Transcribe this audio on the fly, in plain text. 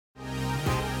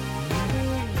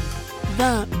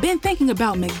Been thinking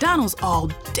about McDonald's all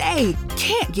day.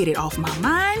 Can't get it off my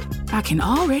mind. I can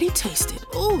already taste it.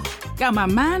 Ooh, got my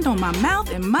mind on my mouth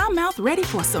and my mouth ready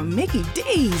for some Mickey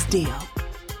D's deal.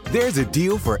 There's a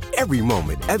deal for every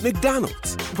moment at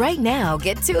McDonald's. Right now,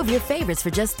 get 2 of your favorites for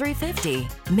just $3.50.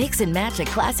 Mix and match a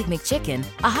classic McChicken,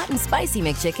 a hot and spicy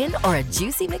McChicken, or a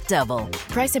juicy McDouble.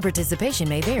 Price and participation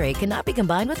may vary. Cannot be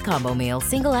combined with combo meal.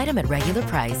 Single item at regular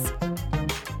price.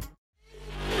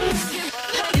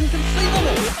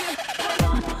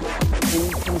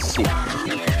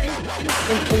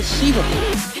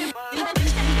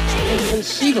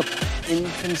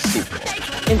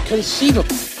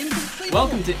 Inconceivable.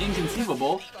 Welcome to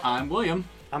Inconceivable. I'm William.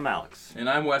 I'm Alex. And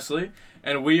I'm Wesley.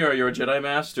 And we are your Jedi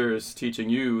Masters, teaching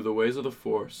you the ways of the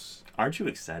Force. Aren't you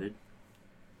excited?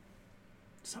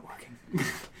 It's not working.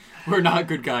 We're not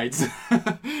good guides.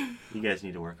 You guys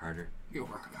need to work harder. You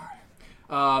work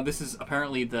hard. This is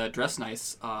apparently the Dress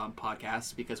Nice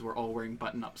podcast because we're all wearing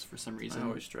button-ups for some reason. I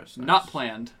always dress nice. Not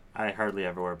planned. I hardly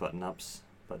ever wear button-ups,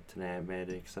 but today I made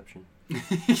an exception.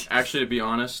 Actually, to be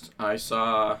honest, I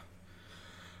saw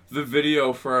the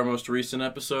video for our most recent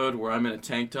episode where I'm in a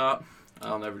tank top.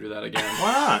 I'll never do that again.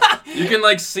 Why not? You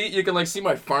can see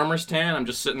my farmer's tan. I'm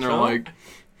just sitting there like,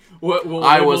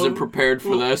 I wasn't prepared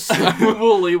for this.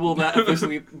 We'll label that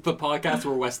officially the podcast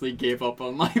where Wesley gave up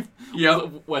on life. Yeah,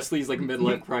 Wesley's like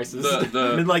midlife crisis.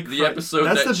 The episode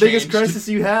that's that the biggest changed. crisis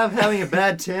you have, having a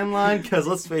bad tan line. Because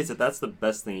let's face it, that's the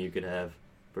best thing you could have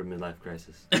for a midlife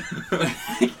crisis.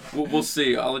 We'll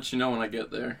see. I'll let you know when I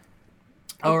get there.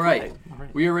 All right.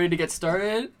 We are ready to get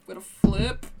started. We're going to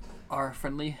flip our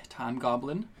friendly time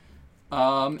goblin.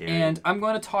 And I'm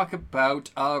going to talk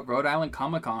about Rhode Island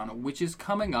Comic Con, which is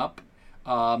coming up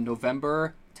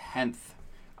November 10th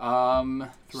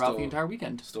throughout the entire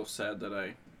weekend. Still sad that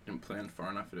I didn't plan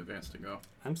far enough in advance to go.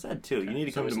 I'm sad too. You need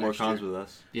to So come is to more next cons year. with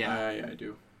us. Yeah, I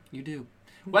do. you do.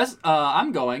 Wes,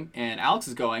 I'm going, and Alex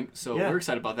is going, so Yeah. we're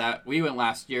excited about that. We went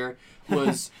last year.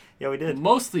 Was Yeah, we did.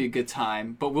 mostly a good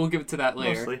time, but we'll give it to that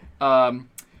later. Mostly.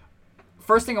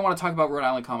 First thing I want to talk about Rhode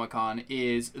Island Comic Con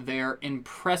is their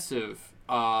impressive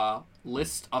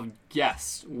list of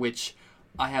guests, which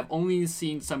I have only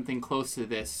seen something close to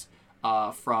this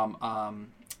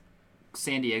from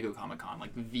San Diego Comic Con,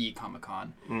 like the Comic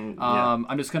Con. Yeah.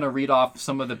 I'm just going to read off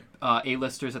some of the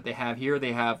A-listers that they have here.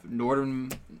 They have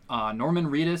Norman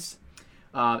Reedus,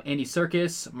 Andy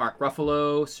Serkis, Mark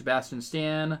Ruffalo, Sebastian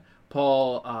Stan,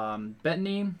 Paul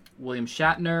Bettany, William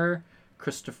Shatner,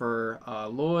 Christopher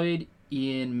Lloyd,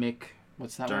 Ian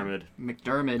McDermott.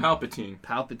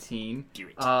 Palpatine.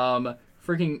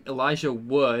 Freaking Elijah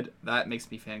Wood. That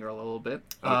makes me fangirl a little bit.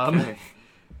 Okay.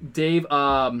 Dave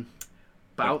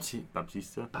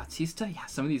Bautista. Bautista. Yeah,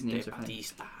 some of these names are funny.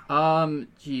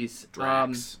 Bautista.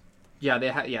 Drax.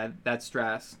 That's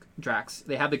Drax.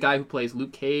 They have the guy who plays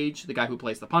Luke Cage, the guy who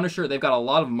plays the Punisher. They've got a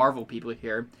lot of Marvel people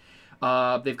here.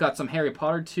 They've got some Harry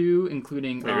Potter too,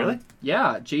 including Wait, really?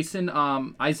 Yeah, Jason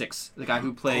Isaacs, the guy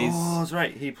who plays That's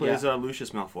right. He plays Lucius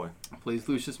Malfoy.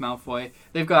 Lucius Malfoy.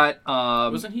 They've got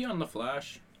Wasn't he on The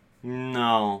Flash?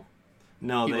 No, He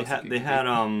they looks like a they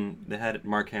good had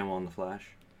Mark Hamill in The Flash.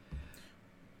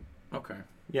 Okay.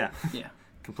 Yeah. Yeah.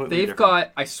 Completely They've different.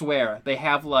 got, I swear, they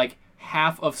have like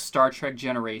half of Star Trek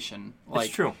Generation. Like,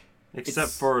 It's true. Except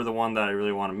it's- for the one that I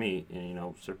really want to meet, and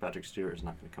Sir Patrick Stewart is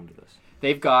not going to come to this.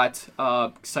 They've got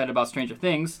excited about Stranger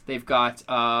Things. They've got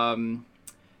Gaten.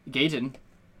 Who?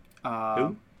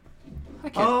 That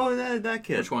kid. Oh, that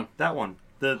kid. Which one? That one.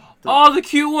 The Oh, the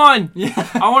cute one! Yeah.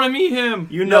 I want to meet him!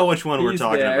 you know which one we're he's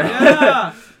talking there. about.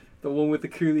 Yeah! The one with the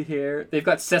curly hair. They've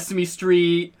got Sesame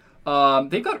Street.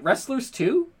 They've got wrestlers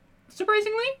too,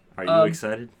 surprisingly. Are you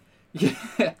excited? Yeah.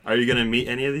 Are you going to meet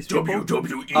any of these people?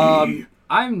 WWE!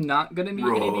 I'm not gonna meet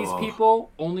any of these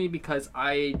people only because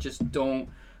I just don't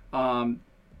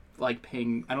like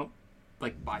paying. I don't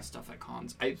like buy stuff at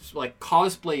cons. I like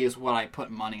cosplay is what I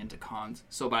put money into cons.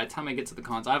 So by the time I get to the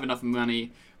cons, I have enough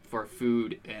money for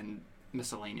food and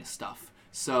miscellaneous stuff.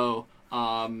 So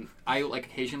I like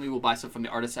occasionally will buy stuff from the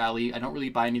Artist Alley. I don't really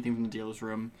buy anything from the dealer's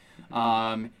room.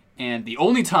 And the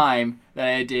only time that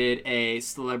I did a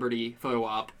celebrity photo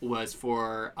op was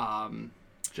for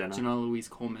Jenna Louise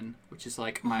Coleman, which is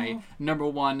like my number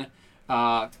one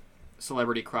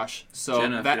celebrity crush. So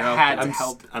Jenna, that if you're out had there. to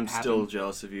help. I'm happen. still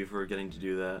jealous of you for getting to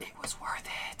do that. It was worth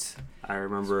it. I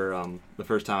remember the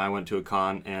first time I went to a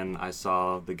con and I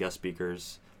saw the guest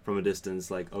speakers from a distance,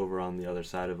 like over on the other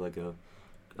side of like a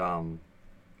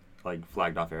like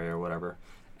flagged off area or whatever.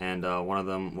 And one of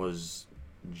them was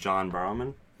John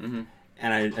Barrowman. Mm-hmm.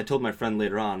 And I told my friend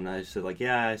later on, I said, like,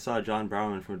 yeah, I saw John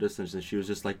Barrowman from a distance. And she was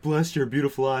just like, bless your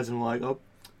beautiful eyes. And I'm like, oh,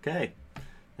 okay.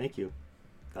 Thank you.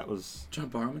 That was... John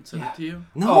Barrowman said it to you?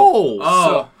 No!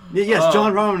 Oh. Yes, Oh.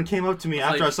 John Barrowman came up to me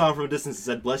after Like- I saw him from a distance and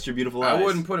said, "Bless your beautiful eyes." I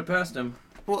wouldn't put it past him.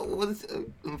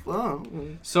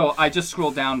 So I just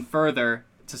scrolled down further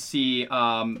to see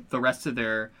the rest of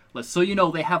their list. So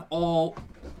they have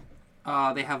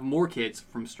they have more kids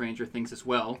from Stranger Things as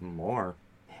well. More.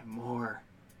 They have more.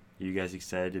 You guys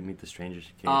excited to meet the Stranger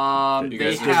Kids? You They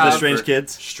guys have the Strange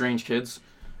Kids? Strange kids.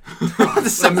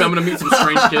 I'm gonna meet some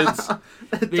strange kids.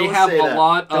 They have a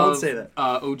lot Don't of say that.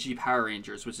 OG Power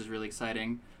Rangers, which is really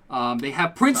exciting. They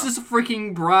have Princess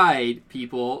freaking Bride,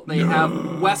 people. They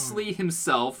have Wesley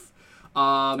himself.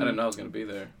 I didn't know I was gonna be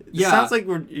there. It sounds like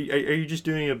are you just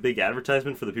doing a big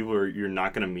advertisement for the people who you're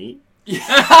not going to meet? These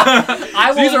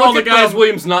are all the guys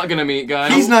William's not gonna meet,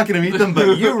 guys. He's not going to meet them,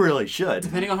 but you really should.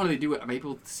 Depending on how they do it, I'm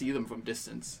able to see them from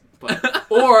distance. But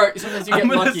or sometimes you get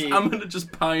lucky. I'm gonna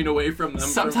just pine away from them.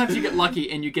 Sometimes you get lucky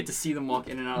and you get to see them walk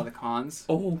in and out of the cons.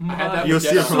 Oh I had my! that You'll with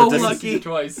see Jeff. it from So a distance. lucky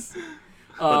twice.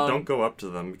 But don't go up to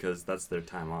them because that's their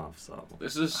time off. So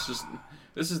This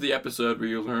is the episode where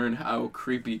you learn how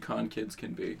creepy con kids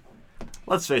can be.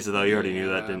 let's face it, though, you already knew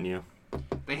that, Yeah. didn't you?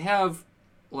 They have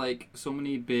so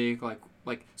many big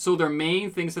so their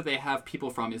main things that they have people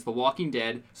from is The Walking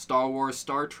Dead, Star Wars,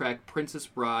 Star Trek, Princess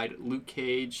Bride, Luke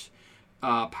Cage,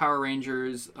 Power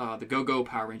Rangers, the Go-Go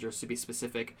Power Rangers to be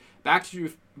specific. Back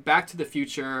to the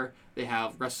Future. They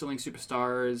have wrestling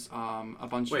superstars, a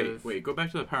bunch of... Wait, go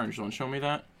back to the Power Rangers one. Show me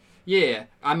that. Yeah,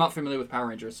 I'm not familiar with Power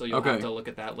Rangers, so you'll Okay. have to look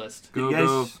at that list. Go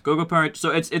Power Rangers.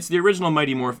 So it's the original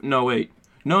Mighty Morph. No, wait.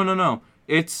 No.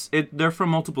 They're from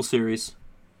multiple series.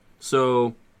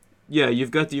 So, yeah,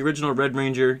 you've got the original Red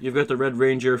Ranger. You've got the Red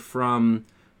Ranger from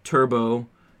Turbo.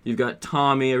 You've got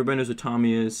Tommy. Everybody knows who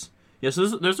Tommy is. Yeah, so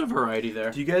there's a variety there.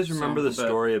 Do you guys remember the Some-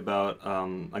 story about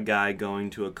a guy going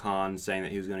to a con saying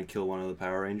that he was going to kill one of the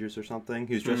Power Rangers or something?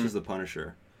 He was dressed as the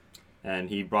Punisher. And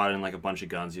he brought in a bunch of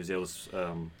guns. He was able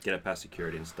to get it past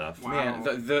security and stuff. Wow.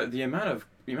 Man, the amount of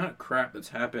crap that's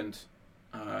happened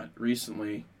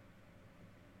recently,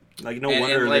 No and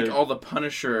wonder. like all the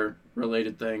Punisher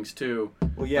related things too.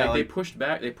 well, yeah, they pushed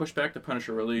back the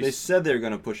Punisher release. they said they were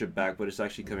going to push it back, but it's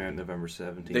actually coming out November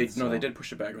 17th. They did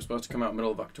push it back. It was supposed to come out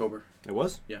middle of October. It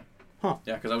was? Yeah. Huh.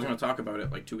 Yeah, because I was going to talk about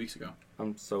it 2 weeks ago.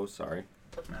 I'm so sorry.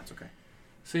 That's okay.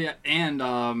 So yeah,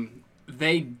 and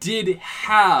they did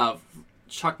have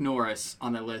Chuck Norris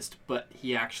on their list, but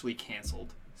he actually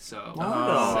canceled. So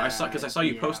Oh, I saw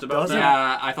you post about Doesn't- that.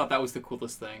 Yeah, I thought that was the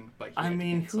coolest thing. But he I had to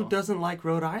mean, cancel. who doesn't like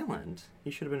Rhode Island?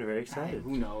 He should have been very excited.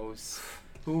 Who knows?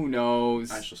 Who knows?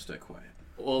 I shall stay quiet.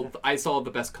 Well, I saw the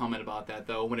best comment about that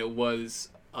though when it was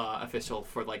official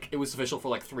for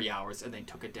 3 hours and they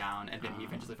took it down, and then he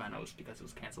eventually found out it was because it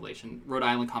was cancellation. Rhode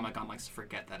Island Comic Con likes to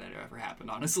forget that it ever happened.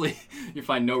 Honestly, you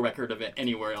find no record of it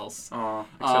anywhere else.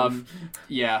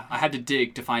 Yeah, I had to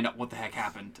dig to find out what the heck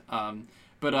happened.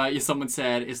 But someone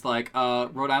said it's Rhode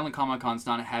Island Comic Con's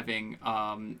not having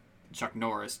Chuck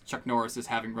Norris. Chuck Norris is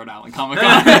having Rhode Island Comic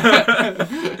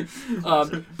Con.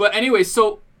 But anyway,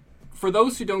 so for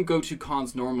those who don't go to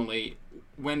cons normally,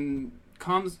 when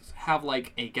cons have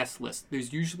a guest list,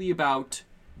 there's usually about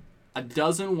a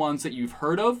dozen ones that you've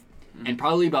heard of, and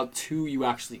probably about 2 you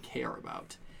actually care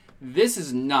about. This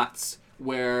is nuts,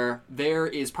 where there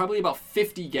is probably about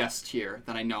 50 guests here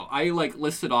that I know. I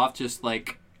listed off just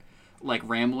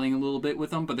rambling a little bit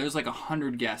with them, but there's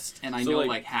 100 guests, and I know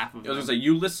half of I was them. gonna say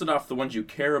you listed off the ones you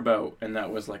care about, and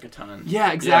that was a ton.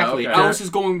 Yeah, exactly. Yeah, I okay. was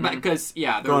just going back because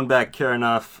Going back, care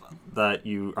enough that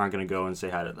you aren't going to go and say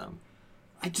hi to them.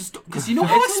 I just because you know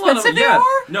how It's a lot of- expensive they yeah.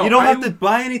 are. No, you don't I- have to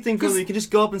buy anything from them. You can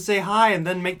just go up and say hi and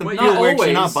then make them Wait, feel not weird 'cause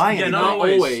you're not always. buying Yeah, anything. not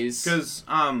always. always. Because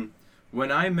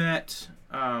when I met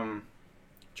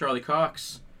Charlie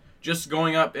Cox, just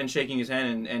going up and shaking his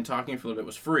hand and talking for a little bit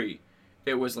was free.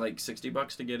 It was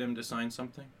 $60 to get him to sign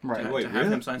something. Right. To, Wait, to have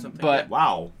really? him sign something. But-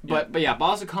 Wow. But yeah,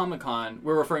 Boston Comic Con,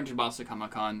 we're referring to Boston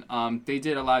Comic Con, they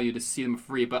did allow you to see them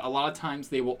free, but a lot of times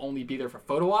they will only be there for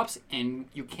photo ops, and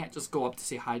you can't just go up to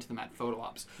say hi to them at photo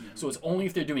ops. So it's only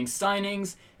if they're doing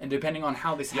signings, and depending on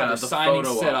how they have yeah, their the signings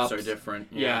photo set ops up. are different.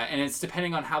 Yeah, and it's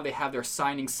depending on how they have their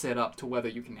signings set up to whether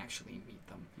you can actually meet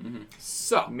them. Mm-hmm.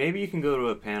 So Maybe you can go to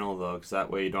a panel, though, because that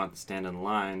way you don't have to stand in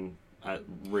line.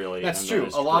 Really. that's and true. that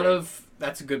is A lot great. of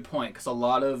that's a good point because a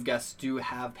lot of guests do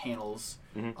have panels.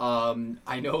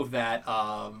 I know that.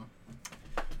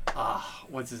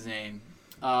 What's his name?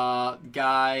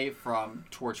 Guy from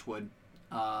Torchwood.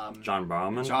 John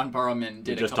Barrowman? John Barrowman We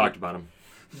did just talked about him.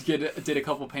 did a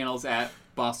couple panels at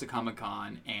Boston Comic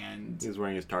Con, and He was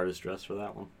wearing his TARDIS dress for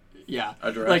that one. Yeah.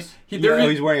 A dress. Like He's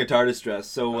wearing a TARDIS dress,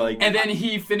 so like. And then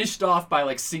he finished off by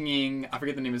like singing. I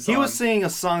forget the name of the song. He was singing a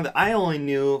song that I only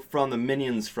knew from the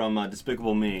Minions from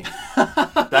Despicable Me.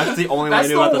 That's the only way I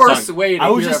knew about the song. That's the worst way to I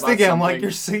was hear just about thinking, I'm something. like,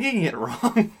 you're singing it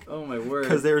wrong. Oh my word.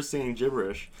 Because they were singing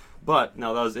gibberish. But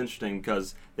no, that was interesting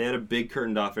because they had a big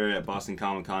curtained off area at Boston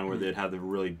Comic Con where they'd have the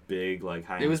really big like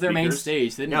high. It was their main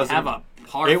stage. They didn't have a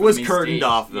part. It for was the main curtained stage.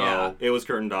 off though. Yeah. It was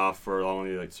curtained off for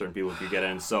only like certain people who could get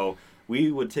in. So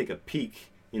we would take a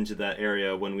peek into that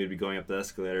area when we'd be going up the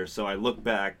escalator. So I look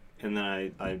back and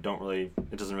then I don't really,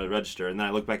 it doesn't really register. And then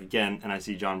I look back again and I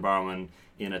see John Barrowman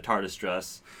in a TARDIS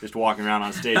dress just walking around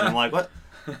on stage. And I'm like, what?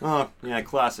 Oh yeah,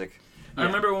 classic. I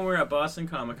remember when we were at Boston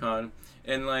Comic Con,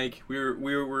 and like we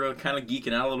were kind of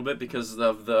geeking out a little bit because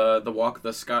of the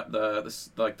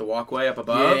walkway up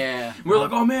above. Yeah. We were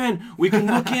like, oh man, we can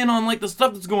look in on like the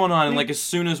stuff that's going on. And like as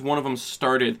soon as one of them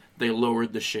started, they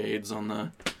lowered the shades on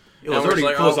the. It was and we're already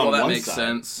like, closed oh, on well, that one makes side.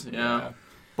 sense. Yeah.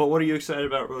 But what are you excited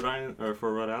about Rhode Island or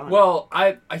for Rhode Island? Well,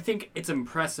 I think it's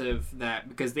impressive that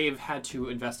because they've had to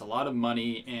invest a lot of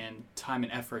money and time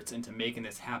and efforts into making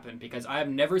this happen because I have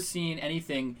never seen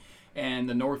anything in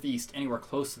the Northeast anywhere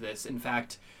close to this. In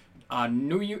fact,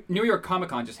 New York Comic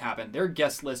Con just happened. Their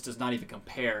guest list does not even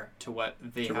compare to what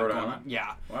they have Rhode going Island? on.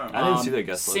 Yeah. Wow. I didn't see their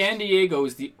guest list. San Diego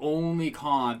is the only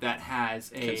con that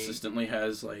has a Consistently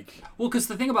has like. Well, because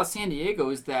the thing about San Diego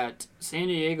is that San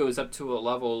Diego is up to a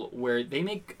level where they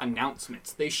make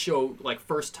announcements. They show like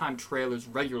first-time trailers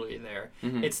regularly there.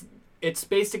 Mm-hmm. It's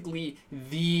basically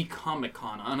the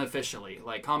Comic-Con unofficially.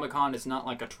 Like Comic-Con is not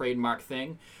like a trademark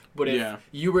thing, but if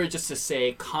you were just to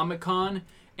say Comic-Con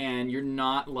and you're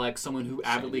not like someone who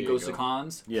avidly goes to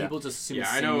cons, people just assume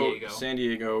San Diego. San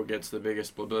Diego gets the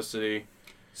biggest publicity.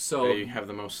 So they have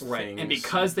the most things. And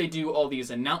because they do all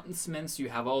these announcements, you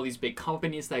have all these big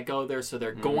companies that go there, so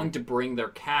they're going to bring their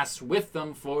cast with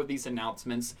them for these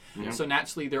announcements. So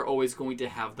naturally, they're always going to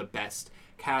have the best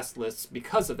cast lists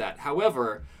because of that.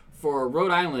 However, for Rhode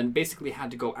Island, basically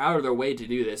had to go out of their way to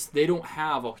do this. They don't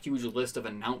have a huge list of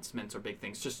announcements or big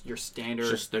things, just your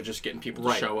standard. They're just getting people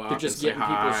to show up. They're just and getting say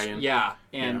hi people.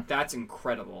 And that's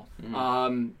incredible.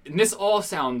 And this all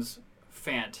sounds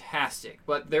fantastic,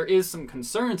 but there is some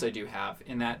concerns I do have,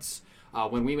 and that's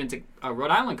when we went to Rhode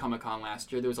Island Comic Con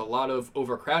last year, there was a lot of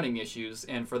overcrowding issues,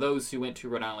 and for those who went to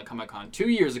Rhode Island Comic Con 2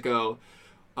 years ago,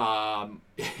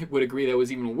 would agree that it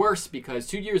was even worse because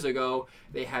 2 years ago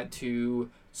they had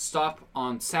to stop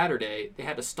on Saturday. They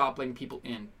had to stop letting people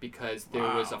in because there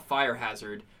was a fire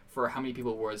hazard for how many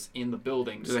people was in the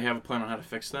buildings. Do they have a plan on how to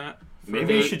fix that?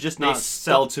 Maybe you should just not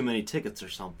sell too many tickets or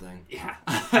something. Yeah.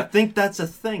 I think that's a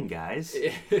thing, guys.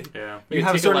 Yeah. You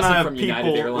have a certain amount of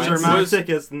people, a certain amount of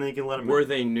tickets, and they can let them Were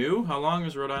they new? How long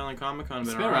has Rhode Island Comic Con It's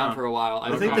been been around for a while.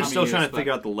 I think they're still trying to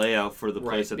figure out the layout for the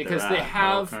place that because they're they at.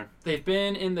 have they've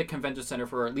been in the convention center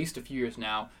for at least a few years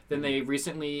now. Then they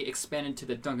recently expanded to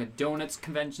the Dunkin' Donuts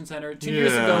Convention Center. 2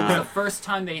 years ago was the first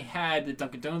time they had the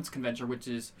Dunkin' Donuts convention, which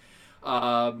is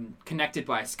connected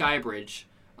by a sky bridge,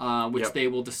 which they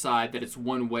will decide that it's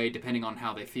one way depending on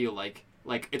how they feel like.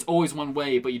 Like it's always one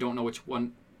way, but you don't know which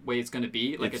one way it's going to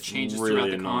be. Like it changes really throughout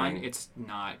the annoying. con. It's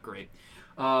not great.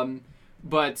 And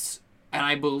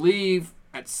I believe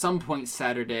at some point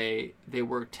Saturday they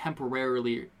were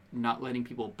temporarily not letting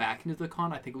people back into the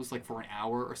con. I think it was like for an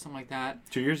hour or something like that.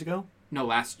 2 years ago? No,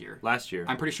 last year. Last year.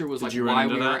 I'm pretty sure it was Did like you run why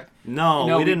into we that? were.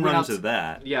 No, we didn't went run out into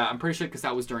that. Yeah, I'm pretty sure because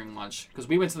that was during lunch. Because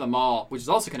we went to the mall, which is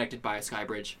also connected by a sky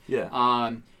bridge. Yeah.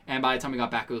 And by the time we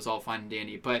got back, it was all fine and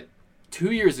dandy. But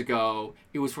 2 years ago,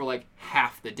 it was for like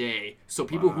half the day. So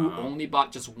people who only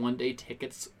bought just 1 day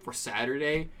tickets for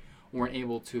Saturday weren't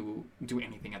able to do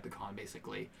anything at the con,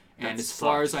 basically. And as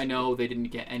far as I know, they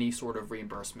didn't get any sort of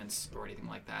reimbursements or anything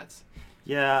like that.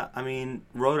 Yeah, I mean,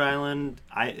 Rhode Island,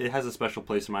 it has a special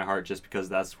place in my heart just because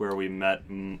that's where we met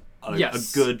a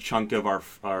good chunk of our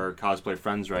cosplay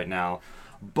friends right now.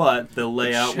 But the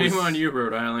layout Shame on you,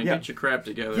 Rhode Island. Get your crap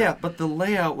together. Yeah, but the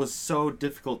layout was so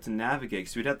difficult to navigate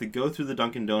because we'd have to go through the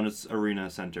Dunkin' Donuts Arena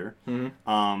Center, and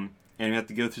we had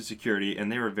to go through security,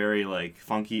 and they were very like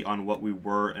funky on what we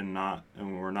were and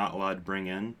were not allowed to bring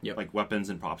in, like weapons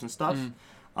and props and stuff.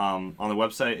 On the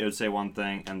website, it would say one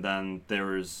thing, and then there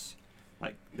was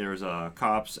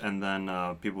cops and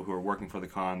then people who were working for the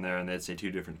con there, and they'd say two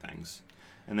different things.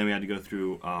 And then we had to go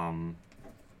through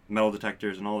metal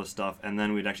detectors and all this stuff, and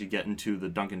then we'd actually get into the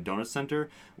Dunkin' Donuts Center,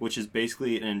 which is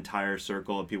basically an entire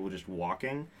circle of people just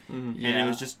walking, and it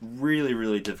was just really,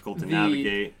 really difficult to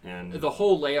navigate. And the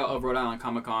whole layout of Rhode Island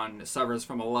Comic Con suffers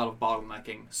from a lot of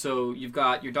bottlenecking. So you've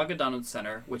got your Dunkin' Donuts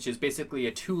Center, which is basically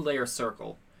a 2-layer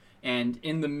circle, And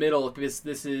in the middle,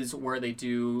 this is where they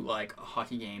do like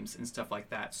hockey games and stuff like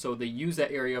that. So they use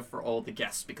that area for all the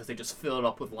guests because they just fill it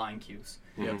up with line queues.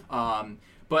 Yeah.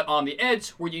 But on the edge,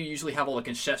 where you usually have all the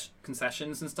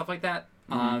concessions and stuff like that,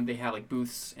 they have like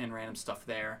booths and random stuff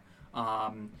there.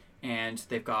 And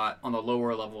they've got, on the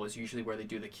lower level is usually where they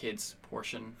do the kids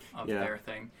portion of their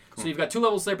thing. Cool. So you've got 2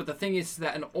 levels there, but the thing is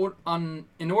that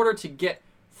in order to get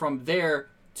from there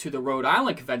to the Rhode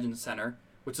Island Convention Center,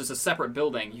 which is a separate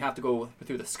building, you have to go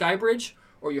through the Sky Bridge,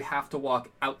 or you have to walk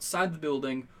outside the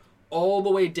building all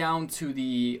the way down to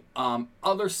the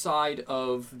other side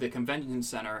of the convention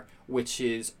center, which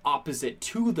is opposite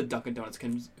to the Dunkin' Donuts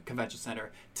Convention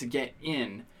Center, to get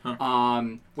in.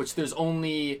 Which there's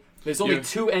only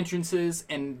 2 entrances,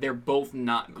 and they're both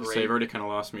not great. So you've already kind of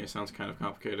lost me. It sounds kind of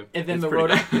complicated. And then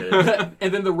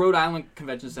the Rhode Island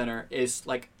Convention Center is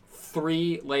like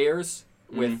 3 layers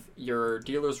with your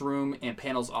dealer's room and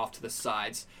panels off to the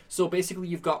sides. So basically,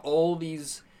 you've got all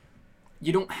these.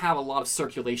 You don't have a lot of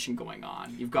circulation going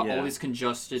on. You've got all these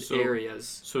congested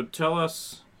areas. So tell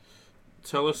us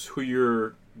who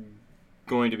you're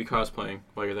going to be cosplaying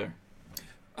while you're there.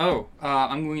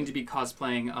 I'm going to be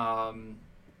cosplaying. I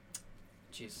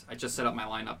just set up my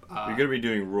lineup. You're going to be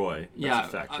doing Roy. That's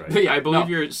a fact, right? I believe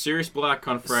you're Sirius Black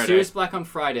on Friday. Sirius Black on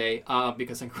Friday,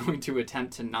 because I'm going to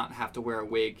attempt to not have to wear a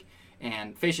wig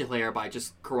and facial hair by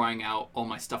just growing out all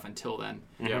my stuff until then.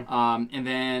 Yeah. And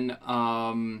then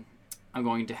I'm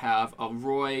going to have a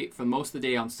Roy for most of the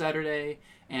day on Saturday,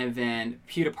 and then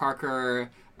Peter Parker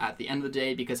at the end of the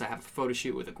day because I have a photo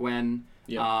shoot with a Gwen.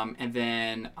 Yeah. And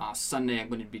then Sunday I'm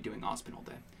going to be doing Osmond all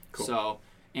day. Cool. So,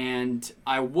 and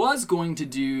I was going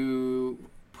to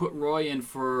put Roy in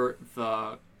for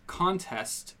the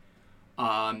contest,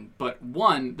 but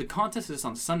the contest is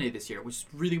on Sunday this year, which is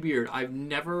really weird. I've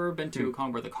never been to a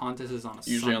con where the contest is on a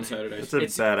Usually Sunday. on Saturdays.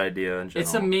 It's a bad idea in general.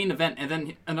 It's a main event, and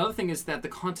then another thing is that the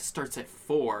contest starts at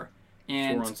 4.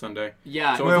 And 4 on Sunday.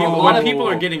 Yeah. So a lot of people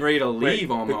are getting ready to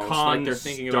leave almost. The con like they're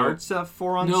thinking starts about... at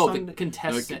 4 on Sunday? No, the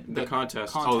contestant. The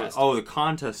contest. The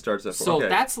contest starts at 4. So okay.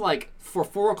 that's like, for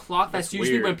 4 o'clock, that's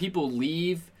usually weird. when people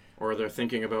leave. Or they're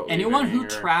thinking about Anyone who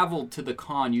leaving, traveled to the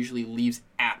con usually leaves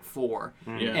at 4.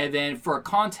 Yeah. And then for a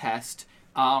contest,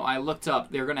 I looked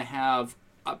up, they're going to have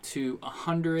up to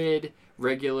 100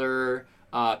 regular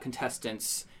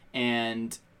contestants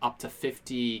and up to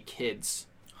 50 kids.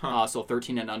 So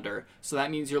 13 and under. So that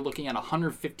means you're looking at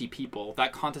 150 people.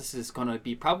 That contest is going to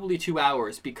be probably 2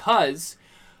 hours because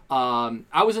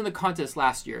I was in the contest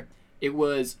last year. It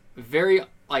was very,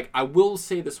 I will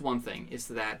say this one thing, is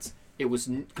that it was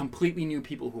completely new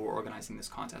people who were organizing this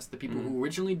contest. The people who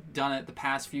originally done it the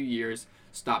past few years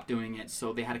stopped doing it,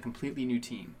 so they had a completely new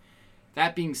team.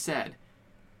 That being said,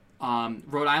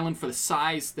 Rhode Island, for the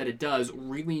size that it does,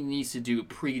 really needs to do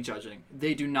prejudging.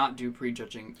 They do not do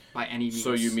prejudging by any means.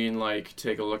 So you mean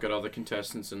take a look at all the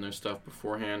contestants and their stuff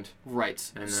beforehand?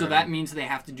 Right. And so that means they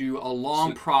have to do a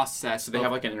long process. So they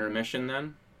have an intermission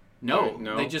then? No,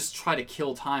 they just try to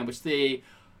kill time, which they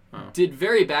did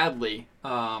very badly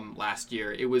last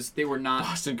year. They were not.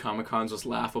 Boston Comic Con's was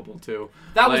laughable too.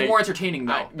 That was more entertaining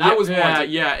though.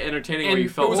 Entertaining. And where you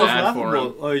felt bad for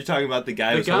him. Oh, you're talking about the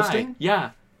guy who's hosting?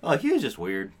 Yeah. Oh, he was just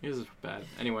weird. He was bad.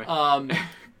 Anyway.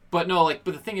 But no, but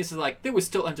the thing is, there was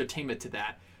still entertainment to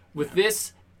that. With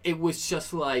this, it was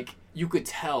just you could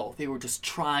tell they were just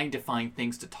trying to find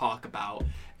things to talk about.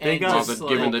 They got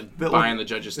buying the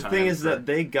judges' time. The thing is that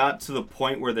they got to the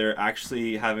point where they're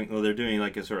actually they're doing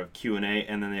a sort of Q&A,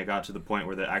 and then they got to the point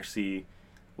where they're actually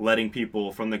letting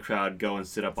people from the crowd go and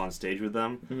sit up on stage with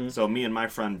them. Mm-hmm. So me and my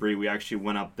friend Bree, we actually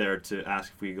went up there to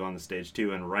ask if we could go on the stage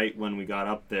too, and right when we got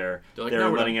up there, they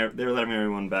were letting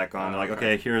everyone back on. They're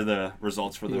okay, here are the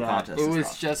results for the contest. It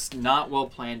was just not well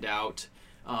planned out.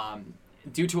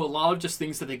 Due to a lot of just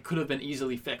things that they could have been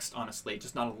easily fixed, honestly.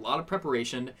 Just not a lot of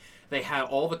preparation. They had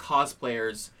all the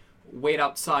cosplayers wait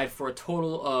outside for a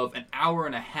total of an hour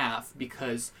and a half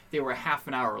because they were half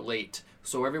an hour late.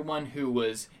 So everyone who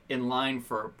was in line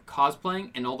for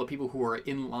cosplaying and all the people who were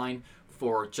in line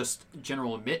for just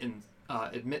general admittance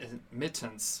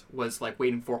was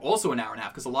waiting for also an hour and a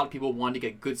half because a lot of people wanted to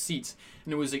get good seats.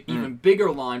 And there was an even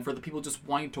bigger line for the people just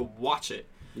wanting to watch it.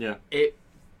 Yeah.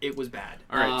 It was bad.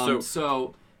 All right,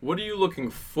 so what are you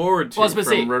looking forward to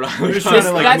from Rhode Island?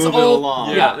 That's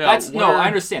all. Yeah, I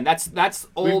understand. That's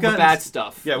all the bad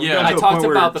stuff. Yeah, I talked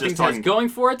about the things that's going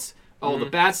for it, all the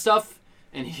bad stuff,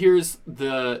 and here's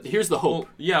the hope.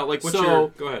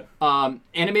 Well, go ahead.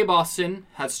 Anime Boston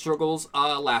had struggles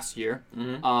last year.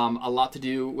 A lot to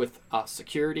do with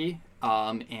security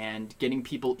and getting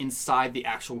people inside the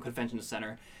actual convention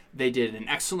center. They did an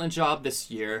excellent job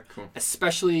this year,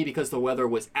 especially because the weather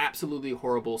was absolutely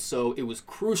horrible. So it was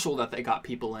crucial that they got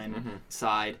people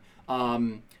inside.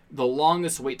 The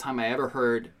longest wait time I ever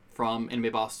heard from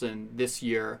Anime Boston this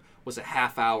year was a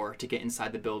half hour to get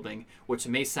inside the building, which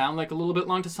may sound like a little bit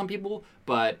long to some people,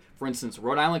 but for instance,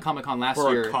 Rhode Island Comic Con last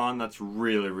year... For a con, that's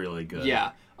really, really good.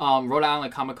 Yeah. Rhode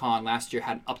Island Comic Con last year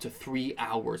had up to 3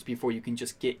 hours before you can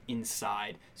just get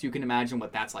inside. So you can imagine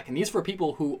what that's like. And these are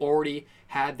people who already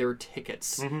had their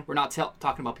tickets. We're not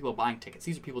talking about people buying tickets.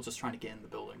 These are people just trying to get in the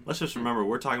building. Let's just remember,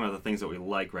 we're talking about the things that we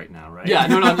like right now, right? Yeah,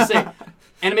 no, I'm just saying.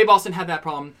 Anime Boston had that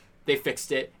problem. They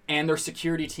fixed it. And their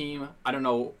security team, I don't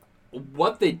know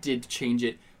what they did to change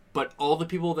it, but all the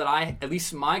people that at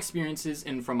least my experiences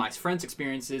and from my friends'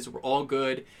 experiences were all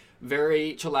good,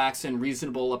 very chillax and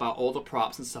reasonable about all the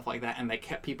props and stuff like that, and they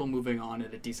kept people moving on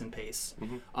at a decent pace.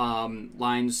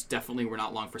 Lines definitely were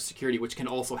not long for security, which can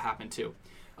also happen too.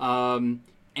 And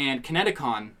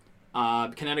Kineticon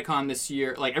this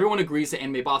year, like everyone agrees that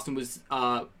Anime Boston was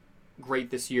great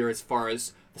this year as far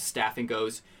as the staffing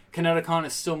goes. Kineticon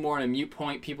is still more in a mute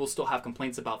point. People still have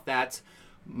complaints about that.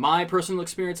 My personal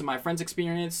experience and my friend's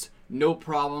experience, no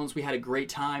problems. We had a great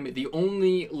time. The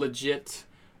only legit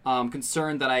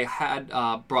concern that I had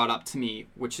brought up to me,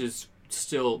 which is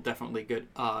still definitely good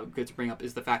to bring up,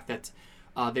 is the fact that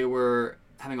they were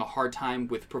having a hard time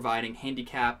with providing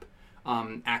handicap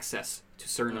access to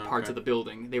certain parts of the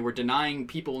building. They were denying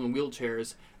people in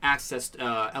wheelchairs access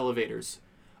to elevators.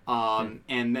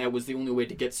 And that was the only way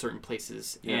to get certain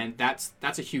places. And that's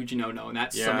a huge no-no, and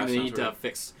that's something they need to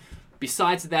fix.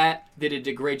 Besides that, they did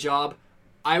a great job.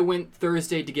 I went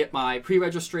Thursday to get my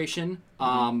pre-registration.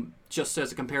 Just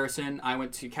as a comparison, I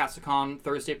went to Casicon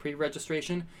Thursday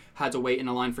pre-registration. Had to wait in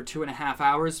a line for 2.5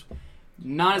 hours.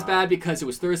 Not as bad because it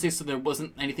was Thursday, so there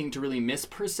wasn't anything to really miss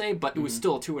per se, but it was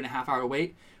still a 2.5 hour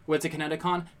wait. Went to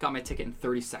Kineticon, got my ticket in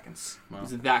 30 seconds. It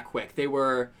was that quick. They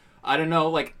were... I don't know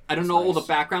all the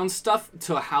background stuff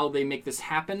to how they make this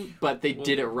happen, but they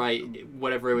did it right,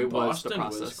 whatever it was, the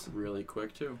process. Boston was really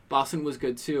quick, too. Boston was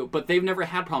good, too. But they've never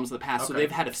had problems in the past, so they've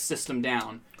had a system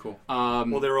down. Cool.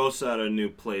 Well, they were also at a new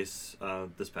place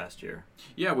this past year.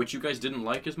 Yeah, which you guys didn't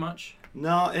like as much?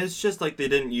 No, it's just like they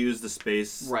didn't use the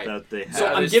space that they had. So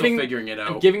I'm figuring it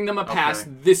out. I'm giving them a pass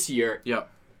this year. Yep.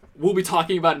 We'll be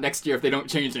talking about it next year if they don't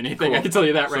change anything. Cool. I can tell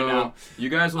you that right now. You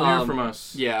guys will hear from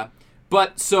us. Yeah.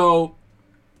 But, so,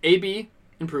 AB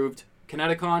improved,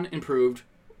 Kineticon improved,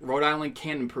 Rhode Island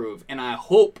can improve, and I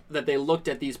hope that they looked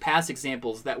at these past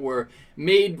examples that were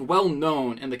made well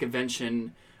known in the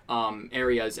convention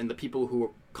areas and the people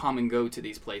who come and go to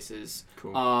these places.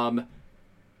 Cool.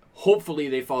 Hopefully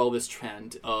they follow this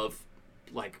trend of,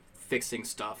 like, fixing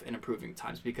stuff and improving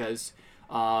times, because...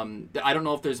 I don't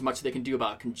know if there's much they can do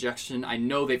about congestion. I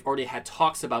know they've already had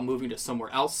talks about moving to somewhere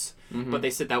else, but they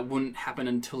said that wouldn't happen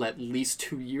until at least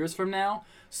 2 years from now.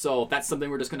 So that's something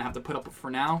we're just going to have to put up with for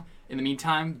now. In the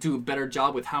meantime, do a better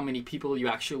job with how many people you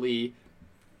actually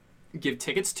give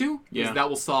tickets to, because that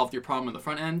will solve your problem on the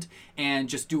front end, and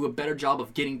just do a better job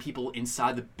of getting people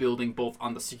inside the building, both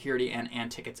on the security and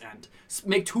tickets end.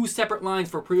 Make 2 separate lines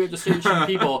for pre-registration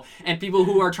people and people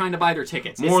who are trying to buy their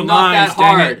tickets. More it's not lines, that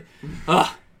hard. Ugh.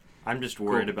 I'm just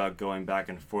worried about going back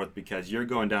and forth because you're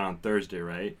going down on Thursday,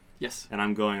 right? Yes. And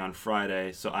I'm going on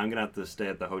Friday, so I'm going to have to stay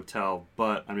at the hotel,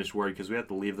 but I'm just worried because we have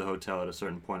to leave the hotel at a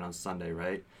certain point on Sunday,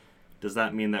 right? Does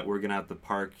that mean that we're going to have to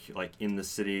park, like, in the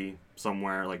city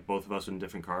somewhere, like, both of us in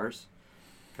different cars?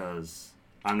 Because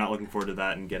I'm not looking forward to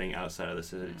that and getting outside of the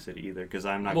city either, because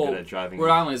I'm not good at driving.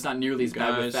 Rhode Island is not nearly as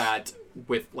bad with that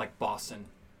with, like, Boston.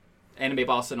 Anime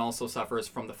Boston also suffers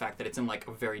from the fact that it's in, like,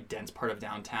 a very dense part of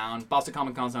downtown. Boston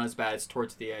Comic Con's not as bad. It's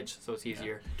towards the edge, so it's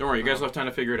easier. Don't worry, you guys will have time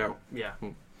to figure it out. Yeah.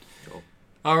 Cool.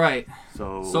 All right.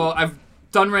 So I've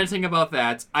done ranting about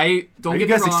that. I don't get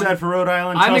me wrong. Are you guys excited for Rhode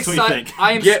Island? Tell us what you think.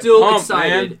 I am still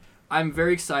excited. Man. I'm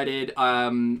very excited.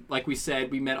 Like we said,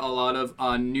 we met a lot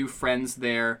of new friends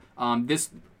there.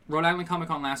 This Rhode Island Comic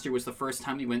Con last year was the first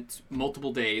time we went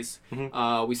multiple days.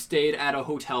 We stayed at a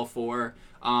hotel so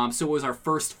it was our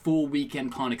first full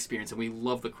weekend con experience, and we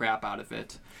loved the crap out of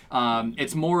it.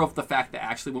 It's more of the fact that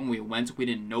actually when we went, we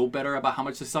didn't know better about how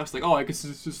much this sucks. Like, oh, I guess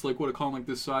it's just like what a con like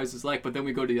this size is like. But then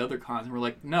we go to the other cons, and we're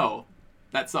like, no.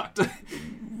 That sucked.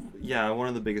 Yeah, one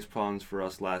of the biggest problems for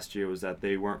us last year was that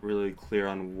they weren't really clear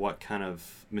on what kind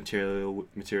of material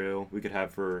we could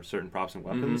have for certain props and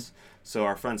weapons. So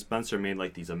our friend Spencer made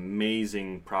like these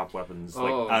amazing prop weapons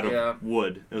out of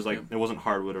wood. It was like it wasn't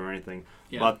hardwood or anything.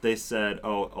 But they said,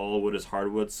 oh, all wood is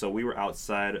hardwood. So we were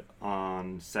outside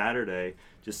on Saturday,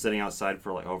 just sitting outside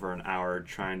for like over an hour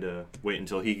trying to wait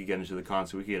until he could get into the con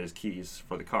so we could get his keys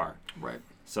for the car. Right.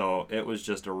 So it was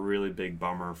just a really big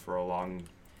bummer for a long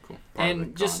part of the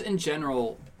And just con. in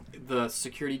general, the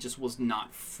security just was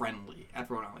not friendly at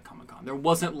Rhode Island Comic Con. There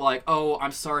wasn't like, oh,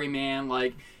 I'm sorry, man,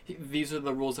 like, these are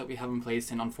the rules that we have in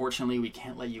place, and unfortunately we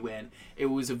can't let you in. It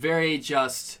was a very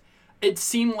just... It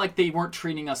seemed like they weren't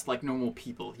treating us like normal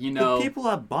people, you know? The people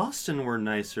at Boston were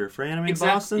nicer for Anime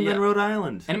Exact- Boston yeah. than Rhode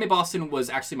Island. Anime Boston was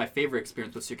actually my favorite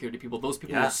experience with security people. Those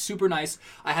people Yeah. were super nice.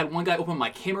 I had one guy open my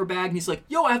camera bag, and he's like,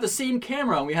 yo, I have the same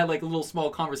camera. And we had like a little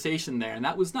small conversation there, and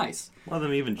that was nice. One of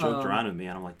them even joked around with me,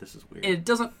 and I'm like, this is weird. It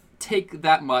doesn't take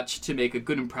that much to make a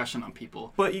good impression on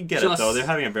people. But you get Just- it, though. They're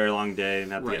having a very long day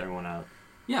and have to Right. get everyone out.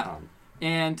 Yeah.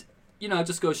 And, you know, it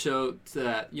just goes to show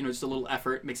that, you know, just a little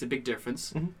effort makes a big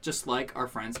difference. Just like our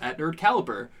friends at Nerd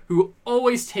Caliber, who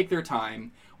always take their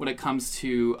time when it comes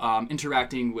to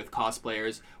interacting with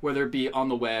cosplayers, whether it be on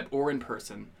the web or in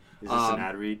person. Is this an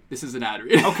ad read? This is an ad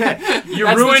read. Okay. You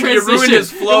That's the ruined transition.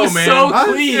 his flow, It was man. so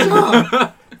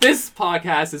clean. This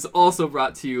podcast is also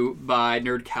brought to you by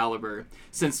Nerd Caliber.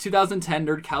 Since 2010,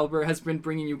 Nerd Caliber has been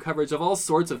bringing you coverage of all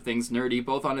sorts of things nerdy,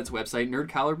 both on its website,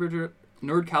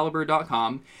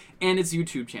 nerdcaliber.com, and its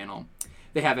YouTube channel.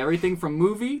 They have everything from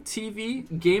movie,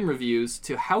 TV, game reviews,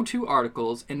 to how-to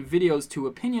articles, and videos to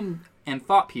opinion and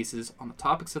thought pieces on the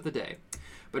topics of the day.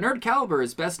 But Nerd Caliber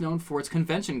is best known for its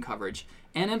convention coverage,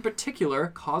 and in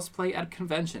particular, cosplay at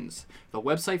conventions. The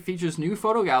website features new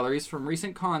photo galleries from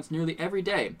recent cons nearly every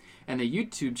day, and the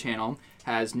YouTube channel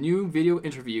has new video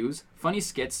interviews, funny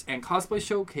skits, and cosplay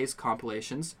showcase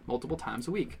compilations multiple times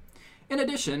a week. In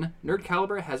addition, Nerd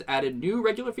Caliber has added new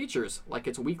regular features, like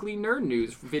its weekly Nerd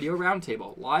News video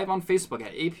roundtable, live on Facebook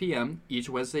at 8 p.m. each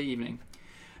Wednesday evening.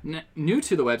 New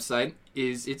to the website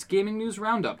is its gaming news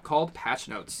roundup called Patch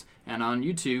Notes, and on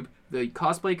YouTube, the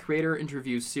cosplay creator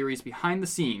interviews series Behind the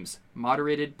Scenes,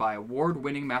 moderated by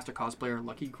award-winning master cosplayer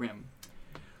Lucky Grimm.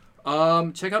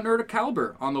 Check out Nerd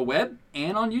Caliber on the web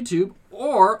and on YouTube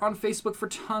or on Facebook for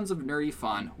tons of nerdy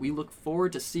fun. We look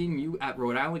forward to seeing you at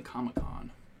Rhode Island Comic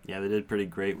Con. Yeah, they did pretty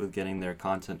great with getting their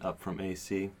content up from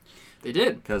AAC. They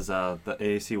did. Because the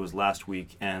AAC was last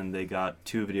week, and they got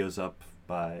 2 videos up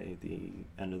by the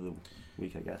end of the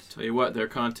week, I guess. Tell you what, their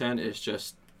content is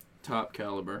just top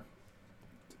caliber.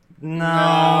 No.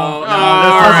 All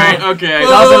That's right, okay.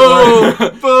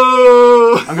 Doesn't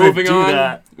Boo! I'm gonna Moving do on,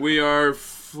 that. we are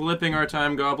flipping our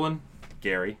time goblin.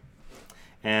 Gary.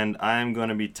 And I'm going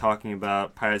to be talking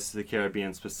about Pirates of the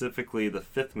Caribbean, specifically the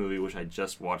 5th movie, which I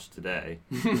just watched today.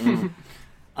 This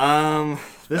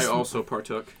I also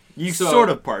partook. you So- sort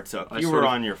of partook. I You sort were of-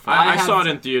 on your phone. I have- saw it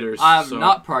in theaters. I have so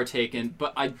not partaken,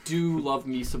 but I do love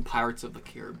me some Pirates of the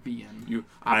Caribbean.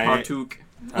 I- I partook.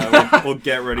 We'll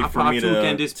get ready I for me partook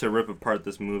in this- to rip apart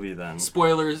this movie then.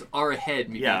 Spoilers are ahead,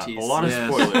 me Yeah, beauties. a lot of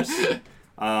Yes. spoilers.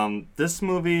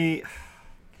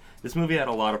 This movie had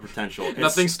a lot of potential. It's-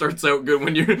 Nothing starts out good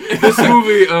when you're this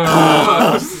movie.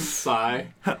 Sigh.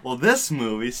 Well, this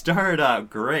movie started out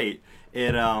great.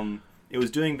 It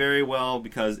was doing very well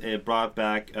because it brought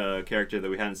back a character that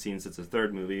we hadn't seen since the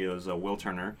 3rd movie. It was Will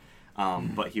Turner,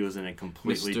 but he was in a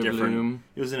completely Mr. different. Bloom.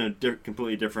 He was in a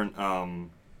completely different kind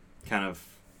of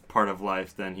part of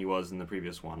life than he was in the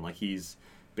previous one. Like he's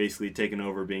basically taken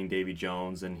over being Davy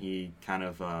Jones, and he kind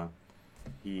of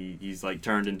he's like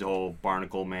turned into whole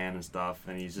Barnacle Man and stuff,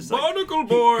 and he's just like Barnacle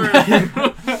boy.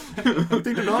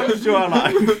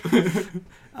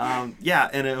 yeah,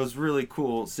 and it was really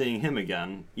cool seeing him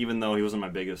again, even though he wasn't my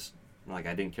biggest. Like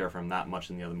I didn't care for him that much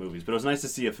in the other movies, but it was nice to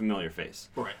see a familiar face.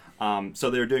 Right. So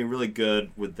they were doing really good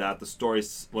with that. The story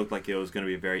looked like it was going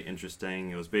to be very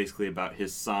interesting. It was basically about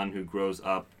his son who grows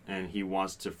up and he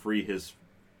wants to free his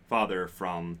father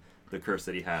from the curse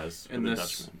that he has And with the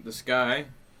this Dutchman.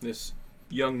 this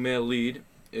young male lead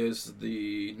is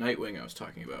the Nightwing I was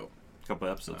talking about. A couple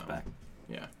episodes back.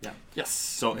 Yeah. Yes.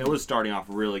 So it was starting off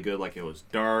really good. Like it was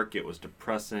dark, it was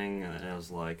depressing, and it was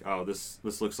like, oh, this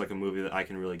looks like a movie that I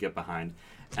can really get behind.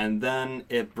 And then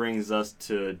it brings us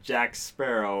to Jack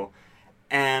Sparrow,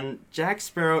 and Jack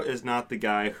Sparrow is not the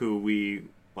guy who we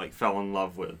like fell in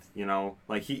love with. You know,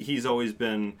 like he's always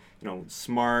been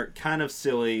smart, kind of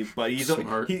silly, but he's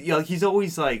Smart. he's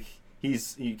always like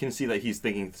you can see that he's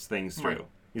thinking things through. Right.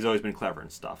 He's always been clever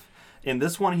and stuff. In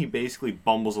this one, he basically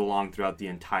bumbles along throughout the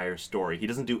entire story. He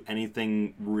doesn't do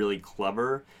anything really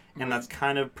clever, and that's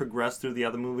kind of progressed through the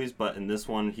other movies, but in this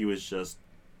one, he was just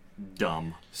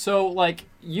dumb. So, like,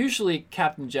 usually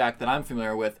Captain Jack that I'm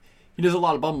familiar with, he does a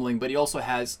lot of bumbling, but he also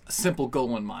has a simple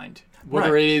goal in mind.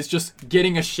 Whether Right. it is just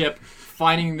getting a ship,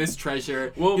 finding this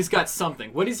treasure, Well- he's got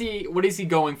something. What is he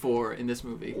going for in this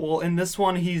movie? Well, in this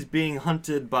one, he's being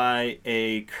hunted by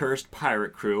a cursed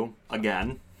pirate crew,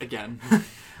 again. Again.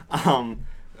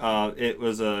 It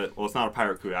was it's not a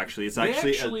pirate crew actually. It's They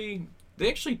actually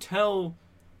actually tell,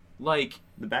 like,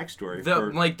 the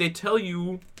backstory. like they tell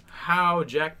you how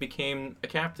Jack became a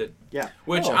captain. Yeah.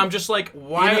 Which Oh. I'm just like,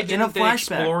 why In a didn't they flashback.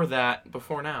 explore that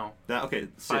before now? Okay.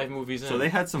 5 movies in. So they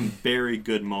had some very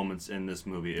good moments in this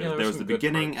movie. Yeah, there there were was some the good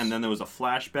beginning, parts. and then there was a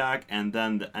flashback, and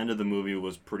then the end of the movie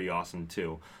was pretty awesome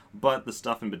too. But the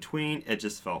stuff in between, it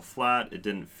just felt flat. It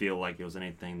didn't feel like it was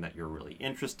anything that you're really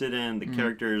interested in. The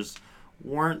characters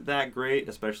weren't that great,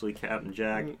 especially Captain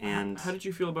Jack. And How did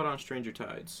you feel about On Stranger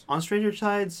Tides? on Stranger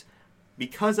Tides,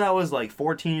 because I was like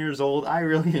 14 years old, I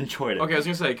really enjoyed it. Okay, I was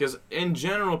gonna say, because in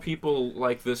general, people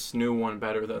like this new one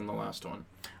better than the last one.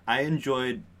 I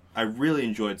really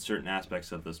enjoyed certain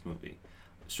aspects of this movie.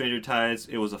 Stranger Tides,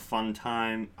 it was a fun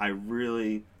time.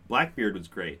 Blackbeard was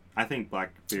great. I think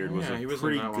Blackbeard was he a was in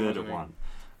pretty that one, good wasn't he? one.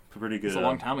 Pretty good It's a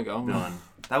long time ago. villain.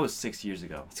 That was 6 years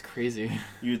ago. It's crazy.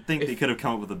 You'd think they could have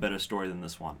come up with a better story than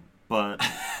this one. But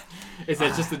Is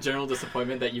that just a general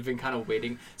disappointment that you've been kind of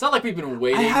waiting? It's not like we've been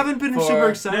waiting. I haven't been for... super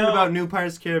excited No. about new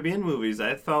Pirates of the Caribbean movies.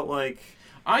 I felt like...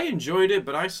 I enjoyed it,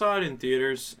 but I saw it in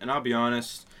theaters, and I'll be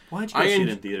honest, Why'd you go see it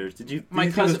in theaters? Did you my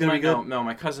think it was cousin, going to be good? no,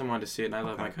 my cousin wanted to see it, and I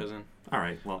love Okay. my cousin. All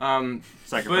right, well, but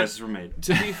sacrifices were made.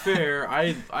 to be fair,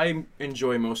 I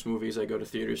enjoy most movies I go to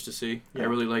theaters to see. Yeah. I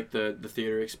really like the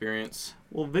theater experience.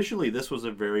 Well, visually, this was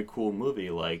a very cool movie.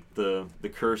 Like, the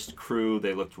Cursed Crew,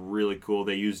 they looked really cool.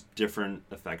 They used different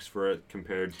effects for it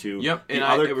compared to Yep, the and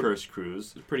other it was- Cursed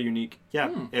Crews. It's pretty unique. Yeah,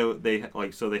 they had... It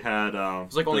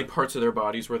was like only parts of their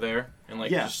bodies were there, and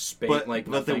like yeah, just space, but like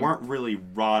they nothing. weren't really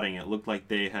rotting. It looked like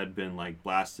they had been like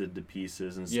blasted to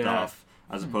pieces and Yeah. stuff,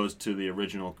 as opposed to the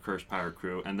original Cursed Pirate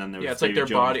Crew. And then there was Yeah, it's like Davy their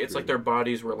Jones' body. It's crew. like their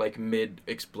bodies were like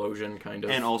mid-explosion, kind of.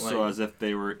 And also like, as if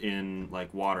they were in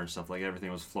like water and stuff. Like everything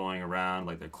was flowing around,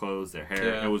 like their clothes, their hair.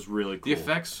 Yeah. It was really cool. the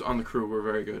effects on the crew were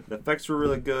very good. The effects were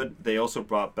really good. They also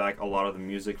brought back a lot of the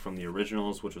music from the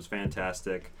originals, which was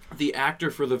fantastic. The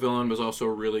actor for the villain was also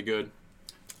really good.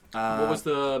 What was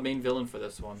the main villain for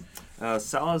this one?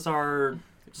 Salazar?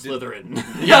 Slytherin.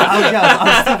 Yeah,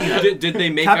 I was thinking Did they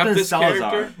make Captain up this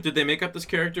Salazar. character? Did they make up this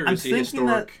character, or I'm is he thinking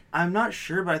that historic? I'm not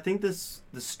sure, but I think the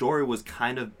story was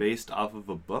kind of based off of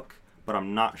a book, but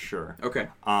I'm not sure. Okay,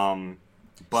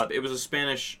 But it was a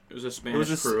Spanish. It was a it Spanish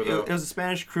was crew, though. it was a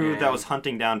Spanish crew that was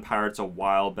hunting down pirates a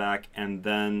while back, and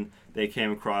then they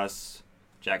came across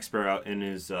Jack Sparrow in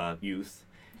his youth,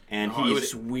 and It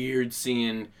was weird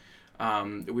seeing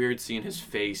his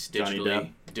face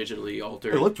Johnny digitally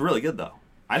altered. It looked really good though.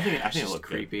 I think It's it just looked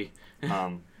creepy. Good.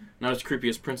 Not as creepy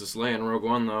as Princess Leia in Rogue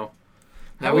One, though.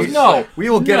 That was no. We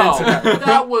will get into that.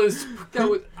 That was That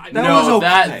no, was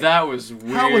okay. that was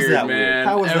weird. How was that man. weird?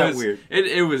 How was that weird?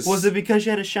 It was. Was it because she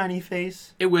had a shiny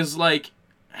face? It was like.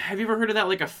 Have you ever heard of that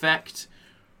like effect?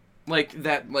 Like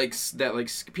that, like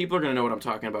people are gonna know what I'm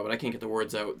talking about, but I can't get the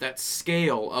words out. That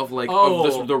scale of like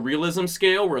of the realism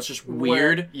scale where it's just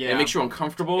weird. Yeah. It makes you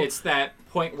uncomfortable. It's that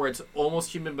point where it's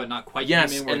almost human but not quite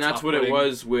yes, human. Where and it's that's what it off-putting.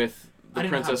 was with I the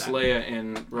didn't have Princess that. Leia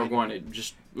in Rogue One. It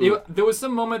just There was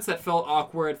some moments that felt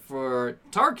awkward for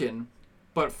Tarkin,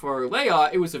 but for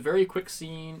Leia, it was a very quick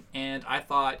scene, and I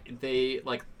thought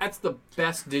that's the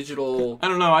best digital. I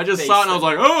don't know. I just face saw it and I was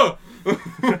like, oh.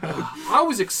 I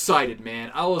was excited,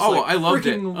 man. I was I loved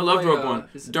it. I freaking loved Rogue Leia One.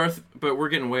 is- Darth, but we're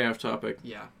getting way off topic.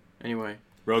 Yeah. Anyway,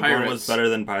 Rogue One was Pirates. better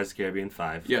than Pirates of the Caribbean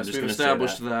 5. Yes, I'm just we've gonna say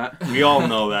established that. that. We all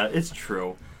know that. It's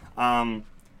true.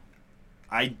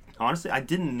 I honestly, I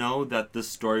didn't know that this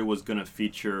story was going to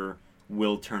feature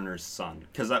Will Turner's son.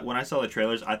 Because when I saw the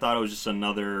trailers, I thought it was just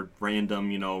another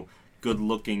random,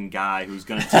 good-looking guy who's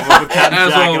going to team up with Captain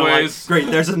As Jack. And I'm always. like,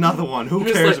 great, there's another one. Who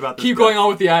Just, cares about this keep guy? going on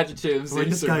with the adjectives. Like,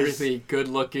 He's this guy's- really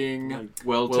good-looking,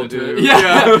 Well-to-do.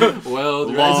 Yeah.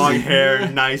 Well-dressed. Long hair,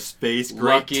 nice face,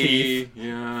 great Lucky. teeth.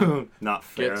 Yeah. Not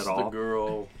fair Gets at the all.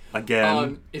 girl.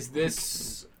 Again, Is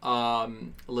this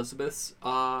Elizabeth's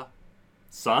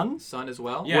son? son as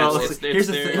well? Yeah, Well, it's here's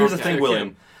the their- here's the it's thing, their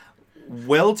William.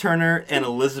 Will Turner and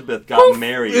Elizabeth got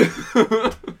married,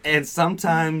 and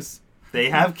sometimes they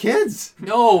have kids.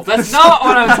 No, that's not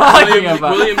what I'm talking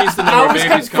about. William needs to know I where was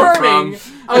babies come confirming.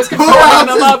 from. I was Who confirming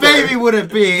the else's mother. baby would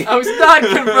it be? I was not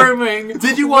confirming.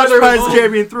 Did you watch whether it Pirates of was- the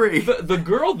Caribbean 3? The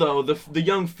girl, though, the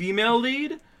young female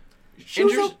lead,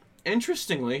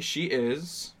 interestingly, she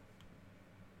is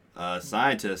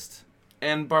Scientist.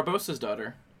 and Barbossa's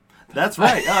daughter. That's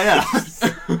right. Oh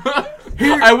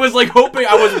yeah. I was like hoping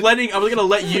I was gonna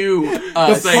let you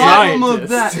The say problem of scientist.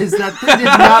 that is that they did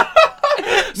not.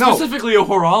 No. specifically a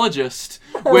horologist,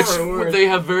 which my word. they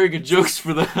have very good jokes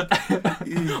for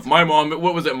that. My mom,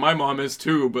 what was it? My mom is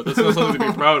too, but that's not something to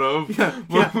be proud of.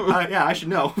 Yeah, I should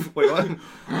know. Wait,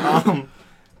 what?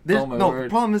 Oh my No, word. the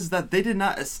problem is that they did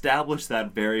not establish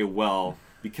that very well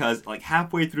because, like,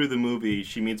 halfway through the movie,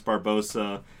 she meets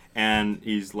Barbossa, and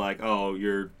he's like, "Oh,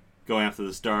 you're going after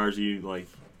the stars." You like,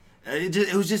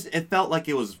 it felt like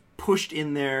it was pushed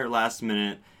in there last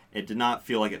minute. It did not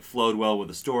feel like it flowed well with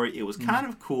the story. It was kind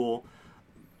of cool,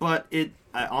 but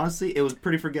honestly, it was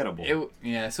pretty forgettable.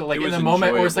 So like It in was the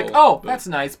moment where it's like, enjoyable, oh, but- that's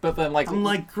nice, but then like I'm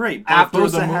like, great. after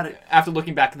Barbossa after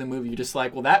looking back at the movie, you're just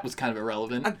like, well, that was kind of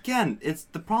irrelevant. Again, it's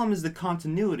the problem is the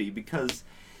continuity because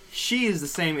she is the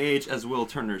same age as Will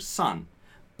Turner's son,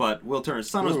 but Will Turner's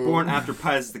son was born after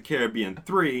Pirates of the Caribbean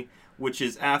 3, which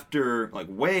is after, like,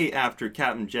 way after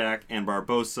Captain Jack and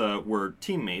Barbossa were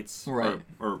teammates, Right.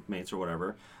 or mates or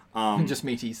whatever. Just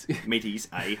mateys. Mateys,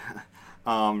 aye.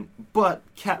 But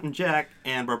Captain Jack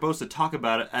and Barbossa talk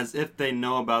about it as if they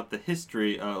know about the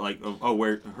history,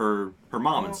 where her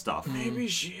mom and stuff. Maybe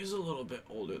she is a little bit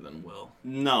older than Will.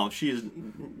 No, she is.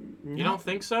 You don't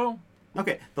think so?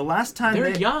 Okay, the last time They're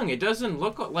young. It doesn't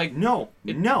look like... No.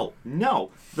 The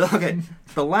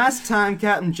last time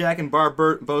Captain Jack and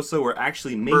Barbossa were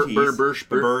actually mateys.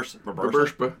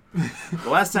 The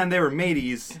last time they were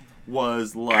mateys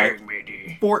was like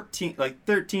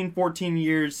 13, 14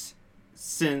 years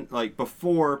since, like,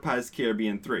 before Pirates of the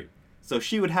Caribbean 3. So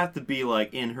she would have to be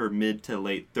like in her mid to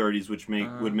late 30s, which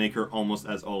would make her almost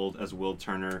as old as Will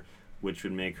Turner, which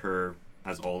would make her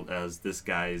as old as this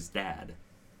guy's dad.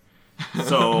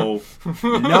 So,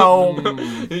 no.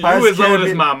 You as old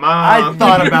as my mom. I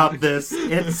thought about this.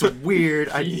 It's weird.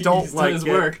 I don't He's like done his it.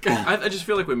 work. I just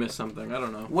feel like we missed something. I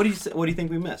don't know. What do you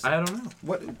think we missed? I don't know.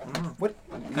 What?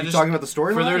 Are you just- talking about the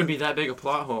story? For there to be that big a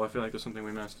plot hole, I feel like there's something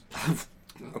we missed.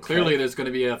 Clearly, there's going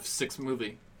to be a 6th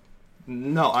movie.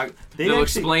 No, They'll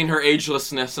explain her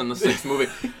agelessness in the 6th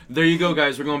movie. There you go,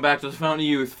 guys. We're going back to the Fountain of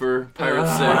Youth for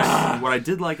Pirates 6. What I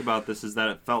did like about this is that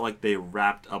it felt like they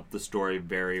wrapped up the story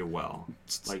very well.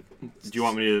 Like, do you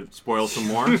want me to spoil some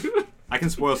more? I can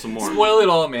spoil some more. Spoil it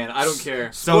all, man. I don't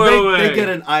care. So Spoil they away. get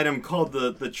an item called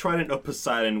the Trident of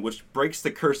Poseidon, which breaks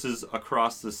the curses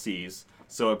across the seas.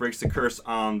 So it breaks the curse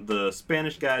on the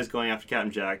Spanish guys going after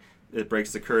Captain Jack. It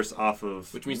breaks the curse off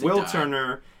of Which means they Will die.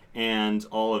 Turner and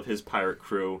all of his pirate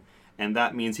crew. And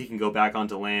that means he can go back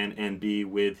onto land and be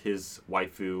with his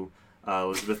waifu,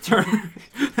 Elizabeth Turner.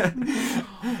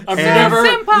 I've never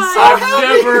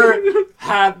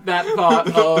had that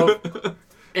thought of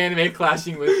anime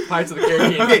clashing with Pirates of the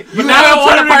Caribbean. Okay, But now I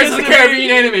want a Pirates of the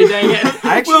Caribbean anime, dang it.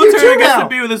 Actually, Will you Turner do gets now. to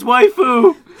be with his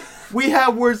waifu. We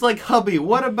have words like hubby.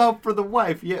 What about for the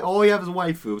wife? Yeah, all we have is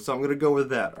waifu, so I'm going to go with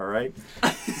that, all right?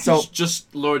 So,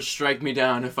 Just, Lord, strike me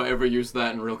down if I ever use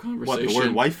that in real conversation. what,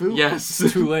 the word waifu? Yes.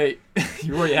 Too late.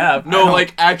 You already have. No,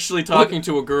 like actually talking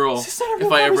to a girl. This is not a real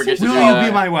If I ever get to do Will that. you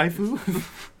be my waifu?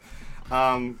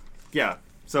 Yeah.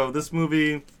 So this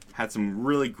movie had some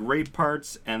really great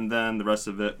parts, and then the rest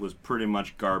of it was pretty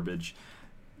much garbage.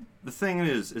 The thing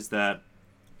is that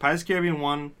Pirates of the Caribbean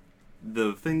 1,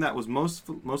 the thing that was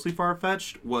mostly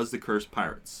far-fetched was the cursed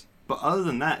pirates. But other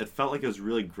than that, it felt like it was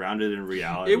really grounded in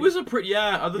reality. It was a pretty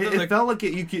other than It felt like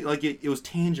it was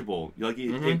tangible. Like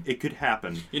it could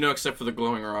happen. except for the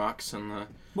glowing rocks and the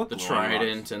What the glowing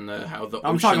trident and how the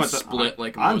I'm ocean talking about split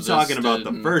like I'm Moses talking about did the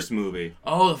and- first movie.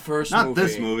 Oh, the first Not movie.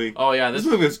 this movie. Oh yeah, This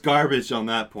movie was garbage on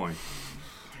that point.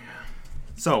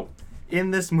 So,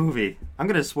 in this movie, I'm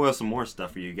going to spoil some more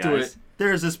stuff for you guys. Do it.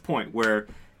 There's this point where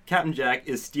Captain Jack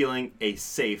is stealing a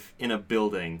safe in a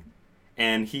building,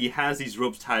 and he has these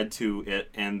ropes tied to it,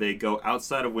 and they go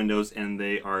outside of windows, and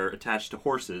they are attached to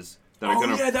horses that are Oh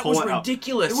going to yeah, that pull was it out.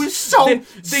 ridiculous. It was so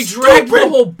They dragged the stupid.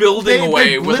 whole building away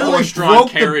They with literally horse-drawn broke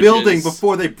carriages. the building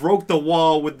before they broke the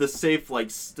wall with the safe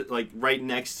like right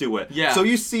next to it. Yeah. So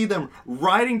you see them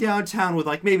riding downtown with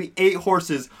like maybe 8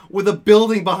 horses with a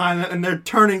building behind them, and they're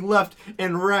turning left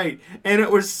and right, and it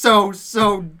was so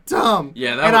dumb.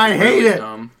 Yeah, that and was I hate really it.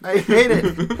 dumb. I hate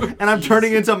it. And I'm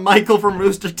turning into Michael from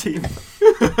Rooster Teeth.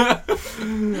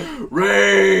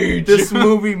 Rage. This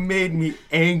movie made me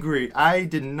angry. I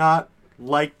did not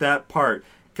like that part.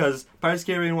 Because Pirates of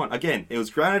the Caribbean 1, again, it was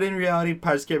grounded in reality.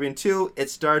 Pirates of the Caribbean 2, it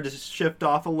started to shift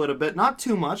off a little bit. Not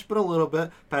too much, but a little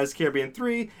bit. Pirates of the Caribbean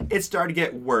 3, it started to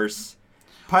get worse.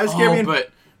 Pirates of the Caribbean...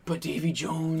 but Davy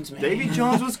Jones, man. Davy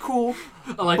Jones was cool,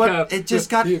 I like but it just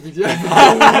got...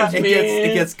 Yeah.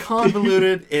 it gets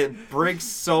convoluted. It breaks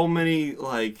so many,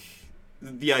 like...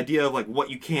 The idea of like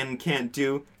what you can and can't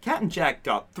do. Captain Jack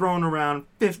got thrown around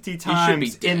 50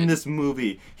 times dead. in this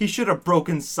movie. He should have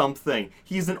broken something.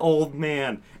 He's an old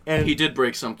man. And He did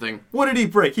break something. what did he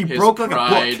break? He His broke like a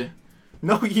pride. book.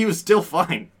 No, he was still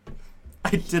fine.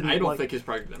 I didn't. I don't like, think his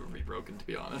product could ever be broken, to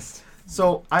be honest.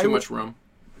 So I Too much rum.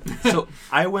 So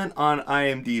I went on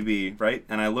IMDb, right,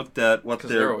 and I looked at what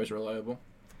They're always reliable.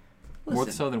 More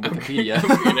so than Wikipedia.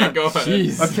 Go ahead.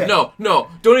 Jeez. Okay. No,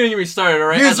 don't even get me started, all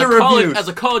right? User reviews. As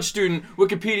a college student,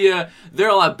 Wikipedia, they're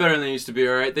a lot better than they used to be,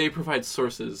 all right? They provide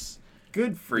sources.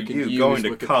 Good for You can you use going to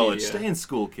Wikipedia. college. Stay in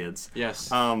school, kids. Yes.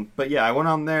 But yeah, I went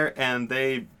on there and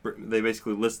they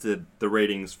basically listed the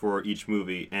ratings for each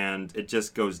movie, and it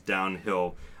just goes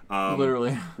downhill.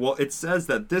 Literally. Well, it says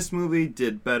that this movie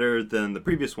did better than the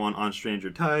previous one on Stranger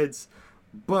Tides,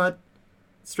 but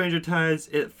Stranger Tides,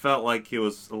 it felt like it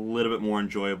was a little bit more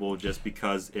enjoyable just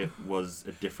because it was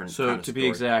a different So kind of to story. be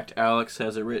exact, Alex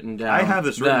has it written down. I have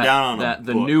this written down on a that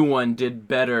the book. new one did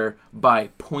better by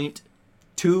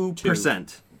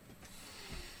 2%.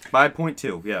 By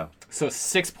 0.2, yeah. So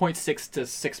 6.6 to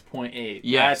 6.8.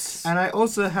 Yes. And I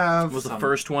also have... Was the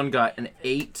first one got an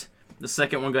 8, the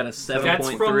second one got a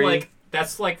 7.3,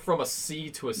 That's like from a C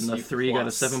to a C+. and the 3 got a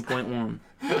 7.1.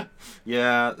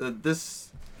 Yeah,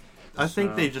 I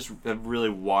think they just have really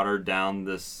watered down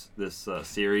this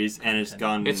series, and it's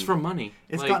gone... It's for money.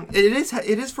 It's Like, gone...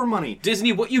 It is for money.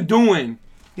 Disney, what you doing?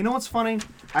 You know what's funny?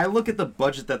 I look at the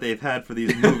budget that they've had for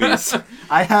these movies.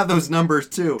 I have those numbers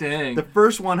too. Dang. The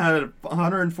first one had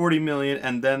 140 million,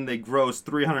 and then they grossed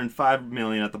 305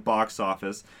 million at the box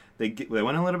office. They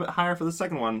went a little bit higher for the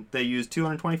second one. They used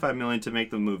 225 million to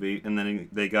make the movie, and then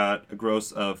they got a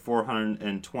gross of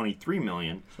 423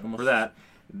 million for that.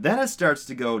 Then it starts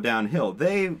to go downhill.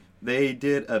 They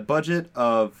did a budget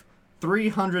of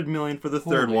 300 million for the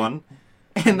third one.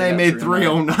 And they got made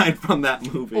 309. 309 from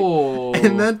that movie. Oh.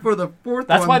 And then for the fourth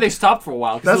That's one... why they stopped for a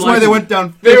while. 'cause That's they're why like- they went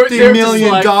down they were $50 just million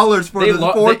like- for the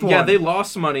fourth one. Yeah, they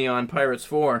lost money on Pirates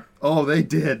 4. Oh, they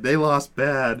did. They lost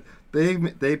bad. They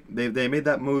made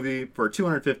that movie for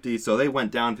 250, so they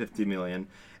went down 50 million,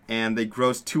 and they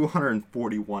grossed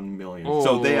 241 million.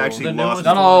 So they actually The lost. newest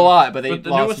Not a whole lot, but they But the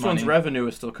lost newest one's money. revenue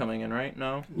is still coming in, right?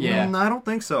 No? Yeah. I don't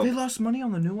think so. They lost money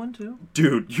on the new one, too?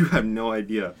 Dude, you have no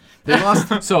idea. They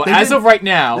lost. So they as did- of right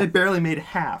now, they barely made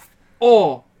half.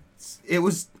 oh, It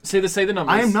was. say the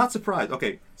numbers. I am not surprised.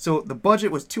 Okay, so the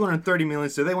budget was 230 million,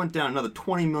 so they went down another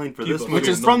 20 million for this Which movie, which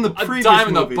is from the a previous dime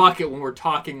in movie. the bucket when we're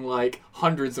talking like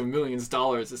hundreds of millions of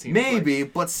dollars. It seems Maybe,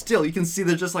 but still, you can see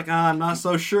they're just like, I'm not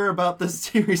so sure about this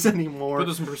series anymore. Put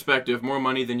this in perspective, more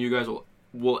money than you guys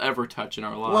will ever touch in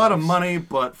our lives. A lot of money,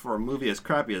 but for a movie as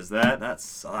crappy as that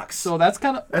sucks. So that's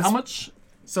kind of That's- how much.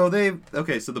 So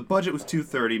the budget was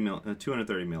 230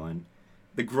 million.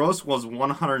 The gross was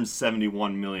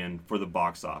 171 million for the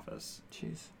box office.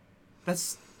 Jeez.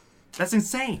 That's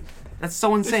insane. That's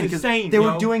so insane because insane, they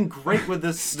were yo. doing great with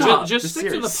this. Stop. Just this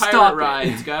stick to the series. pirate Stop it.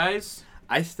 rides, guys.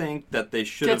 I think that they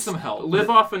should Get have some help. Live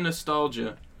off of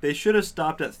nostalgia. They should have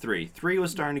stopped at 3. 3 was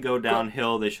starting to go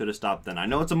downhill. They should have stopped then. I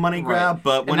know it's a money Right. grab,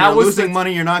 but And when that you're was losing the-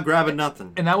 money, you're not grabbing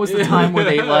nothing. And that was the time where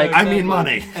they like. I mean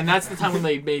money. And that's the time when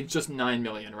they made just 9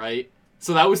 million, right?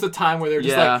 So that was the time where they're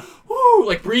just Yeah. like, whoo,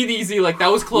 like breathe easy, like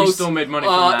that was close. We still made money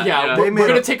from that. Yeah, yeah. we're, They made we're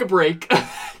gonna a- take a break.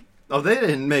 Oh, they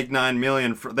didn't make 9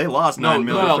 million. They lost No, 9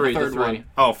 million. no, the the third three. one.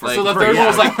 Oh, for So the free, third yeah. one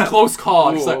was like close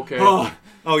call. Ooh, It's like, okay. oh.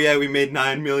 Oh yeah, we made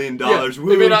 $9 million. Yeah, it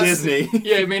Woo, may not Disney.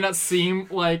 yeah, it may not seem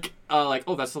like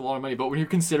oh that's a lot of money, but when you're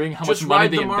considering how Just much money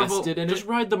ride they the Marvel. invested in Just it,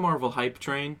 ride the Marvel hype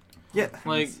train. Yeah,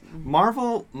 Like,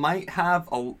 Marvel might have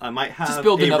Just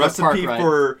build a another recipe park ride.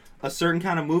 for a certain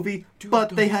kind of movie, but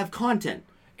they have content.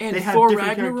 and They have Thor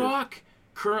different Ragnarok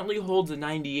currently holds a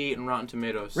 98 in Rotten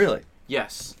Tomatoes. Really,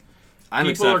 Yes. I'm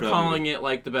People excited are for that calling movie. it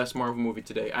like the best Marvel movie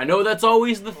today. I know that's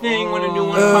always the thing when a new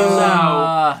one comes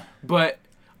out, but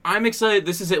I'm excited.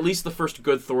 This is at least the first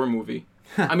good Thor movie.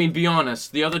 I mean, be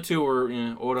honest. The other two were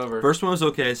whatever. First one was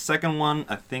okay. Second one,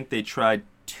 I think they tried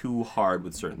too hard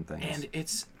with certain things. And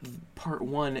it's part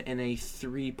 1 in a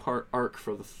 3-part arc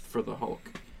for the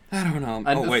Hulk. I don't know. and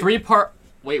Oh, the wait. 3-part.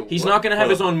 Wait, He's what? not going to have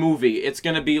Hold his own movie. It's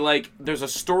going to be like there's a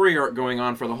story arc going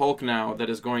on for the Hulk now that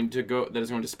is going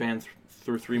to span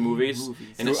through 3 movies. And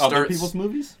Through it other starts people's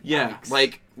movies? Yeah,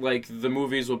 Yikes. like the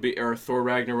movies will be Thor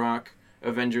Ragnarok,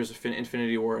 Avengers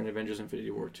Infinity War, and Avengers Infinity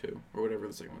War 2 or whatever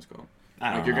the second one's called. I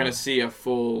don't Like you're know. going to see a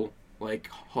full like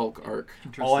Hulk arc.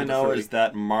 All I The know three. is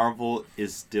that Marvel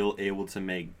is still able to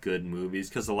make good movies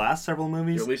because the last several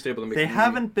movies, They're at least able to make they a movie.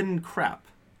 haven't been crap.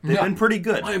 They've Yeah. been pretty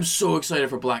good. I am so excited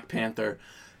for Black Panther.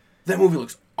 That movie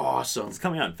looks awesome. It's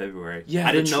coming out in February. Yeah,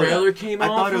 I the didn't know trailer that. came I out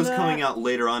thought it for was that. coming out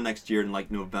later on next year in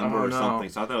like November Oh, or no. something.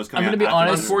 So I thought it was coming I'm out. gonna be after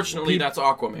honest, this. Unfortunately, that's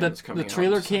Aquaman. The that's coming out.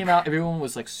 trailer so- came out, everyone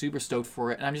was like super stoked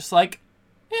for it, and I'm just like,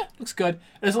 yeah, looks good.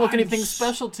 It doesn't look anything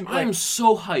special to me. I'm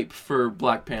so hyped for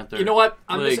Black Panther. You know what?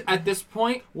 I'm Like- just at this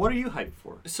point. What are you hyped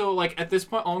for? So like at this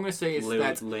point, all I'm gonna say is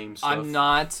that lame stuff. I'm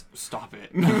not. Stop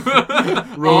it.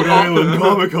 Rhode Island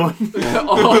Comic Con.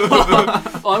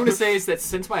 All I'm gonna say is that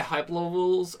since my hype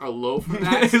levels are low for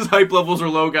that, His hype levels are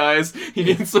low, guys. He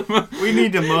needs some. We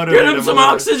need to motivate Get him some more.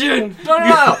 oxygen.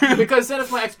 no, because then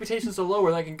if my expectations are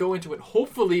lower, then I can go into it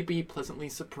hopefully be pleasantly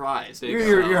surprised.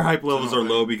 Your hype levels are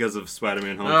low because of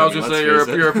Spider-Man Homecoming. I was just saying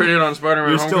your opinion on Spider-Man.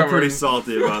 You're still Homecoming. pretty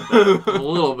salty about that. A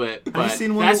little bit, but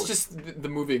seen one that's of- just the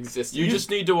movie exists. You just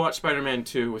need to watch Spider-Man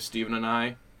 2 with Steven and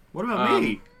I. What about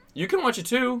me? You can watch it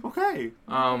too. Okay.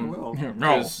 Well,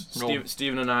 Because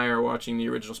Steven and I are watching the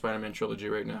original Spider-Man trilogy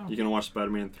right now. you gonna watch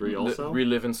Spider-Man 3 also?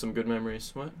 Reliving some good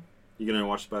memories. What? You gonna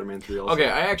watch Spider-Man 3 also? Okay,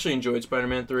 I actually enjoyed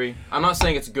Spider-Man 3. I'm not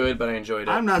saying it's good, but I enjoyed it.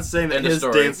 I'm not saying that End of his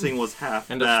story. dancing was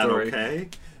half End of bad, story. okay?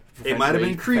 It might have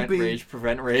been creepy.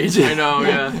 Prevent rage. I know,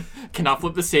 yeah. Cannot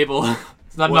flip the sable. There's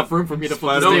not What? enough room for me to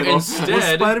flip the No, table. Was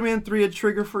instead, Spider-Man 3 a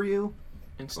trigger for you?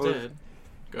 instead. Go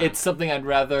ahead. It's something I'd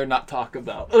rather not talk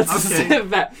about. Let's just Okay. say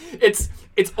that. It's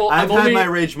all. I've I'm had only, my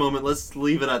rage moment. Let's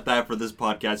leave it at that for this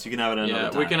podcast. You can have it another yeah,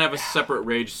 time. we can have a separate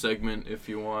rage segment if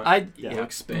you want. Yeah. to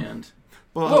expand.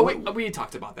 Well, Well, we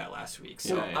talked about that last week,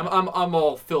 so Yeah. I'm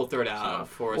all filtered out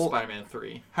for Well, Spider-Man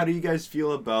 3. how do you guys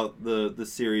feel about the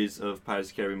series of Pirates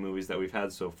of the Caribbean movies that we've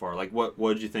had so far? Like, what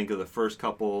did you think of the first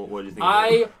couple? What did you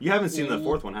think? You haven't seen the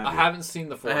fourth one, have you? I haven't seen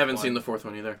the fourth. I haven't one. seen the fourth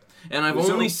one either. And I've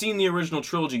So- only seen the original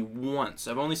trilogy once.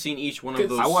 I've only seen each one of 'Cause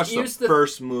those. I watched the Here's the-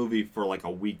 first movie for like a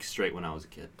week straight when I was a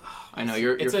kid. I know,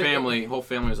 your It's a- whole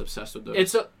family is obsessed with those.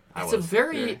 It's a was.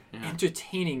 very Yeah.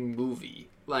 entertaining movie.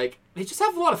 Like they just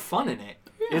have a lot of fun in it.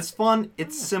 It's fun,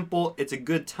 it's simple, it's a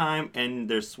good time, and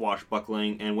there's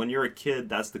swashbuckling. And when you're a kid,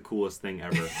 that's the coolest thing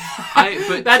ever.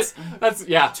 but That's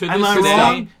yeah. to Am this I day,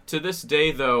 wrong? to this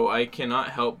day though, I cannot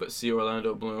help but see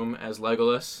Orlando Bloom as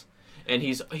Legolas, and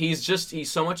he's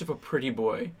so much of a pretty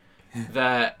boy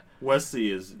that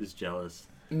Wesley is jealous.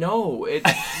 no, it.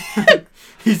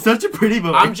 He's such a pretty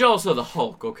boy. I'm jealous of the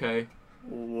Hulk. Okay,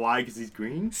 Why? Because he's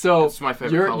green? So That's my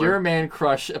favorite color. your man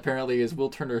crush apparently is Will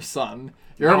Turner's son.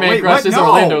 Your Oh, man wait, crush what? is No.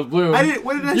 Orlando Bloom. What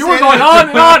did I say? You were going on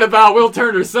and on about Will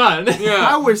Turner's son. yeah.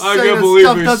 I was I saying can't that believe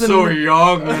stuff he's doesn't so mean-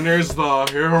 young and is the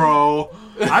hero.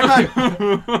 I'm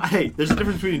not. Hey, there's a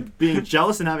difference between being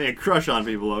jealous and having a crush on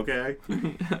people, okay?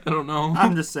 I don't know.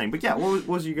 I'm just saying. But yeah, what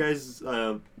was you guys'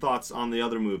 thoughts on the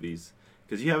other movies?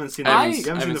 Because you haven't seen I you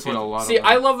haven't seen the seen a fourth- lot See, of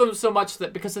I them. love them so much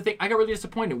that because I think I got really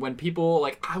disappointed when people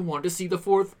like I wanted to see the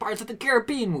fourth Pirates of the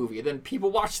Caribbean movie, and then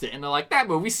people watched it and they're like that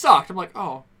movie sucked. I'm like,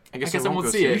 oh, I guess I won't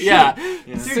go see it. it. Yeah.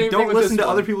 Yeah. Same Dude, thing don't with listen this to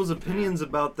one. other people's opinions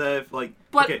about that. Like,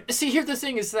 But okay, see, here's the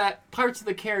thing: is that Pirates of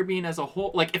the Caribbean as a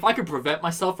whole, like, if I could prevent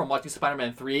myself from watching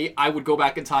Spider-Man 3, I would go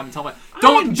back in time and tell myself,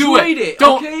 "Don't do enjoyed it! it,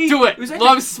 Don't okay? do it! It was like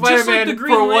Love just like Spider-Man the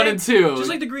Green for 1 Lan- and 2." Just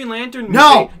like the Green Lantern movie.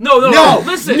 No! No, No!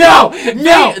 listen. No! They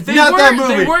not that weren't-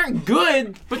 They movie. weren't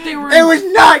good, but they were. it was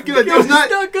not good. It was not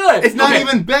good. It's not Okay.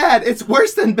 even bad. It's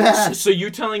worse than bad. So you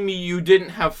telling me you didn't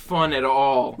have fun at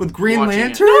all With Green watching it?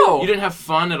 Lantern? No. You didn't have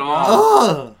fun at all.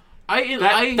 Ugh.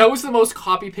 That was the most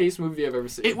copy-paste movie I've ever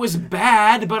seen. It was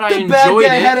bad, but I The bad enjoyed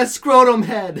guy it. had a scrotum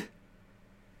head.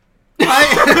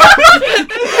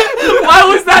 Why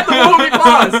was that the movie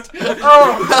paused?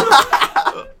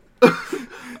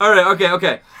 All right,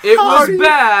 okay. It was Sorry.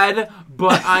 bad,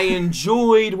 but I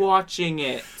enjoyed watching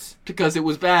it. Because it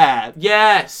was bad.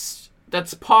 Yes,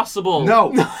 that's possible.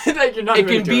 No. You're not It even can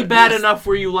be enjoying bad this. enough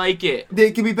where you like it.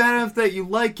 It can be bad enough that you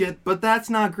like it, but that's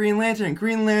not Green Lantern.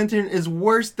 Green Lantern is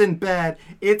worse than bad.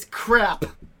 It's crap.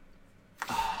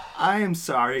 I am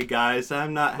sorry, guys.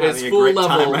 I'm not having It's a full great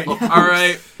level. time right now.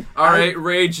 All right.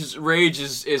 Rage is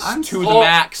I'm to the so-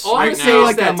 max all I right I'm feel saying now.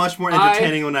 like is I'm that much more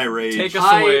entertaining when I rage. Take us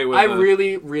away with I a-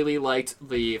 really, really liked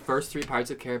the first 3 Pirates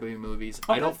of the Caribbean movies.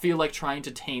 I don't feel like trying to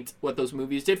taint what those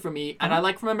movies did for me, and I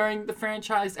like remembering the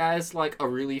franchise as like a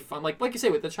really fun, like you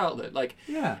say, with the childhood. Like,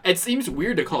 Yeah. it seems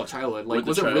weird to call it childhood. Like, With the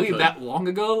was it really childhood. that long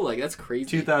ago? Like, that's crazy.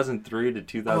 2003 to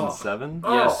 2007.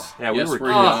 Yes. Yeah, we yes, were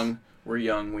we're kids. young. We're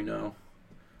young. We know.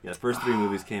 Yeah, the first 3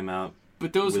 movies came out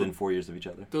But those within 4 years of each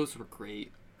other. those were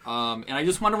great. And I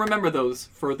just want to remember those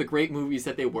for the great movies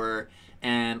that they were.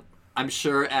 And I'm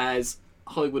sure as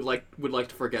Hollywood would like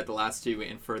to forget the last 2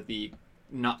 and for the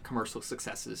not commercial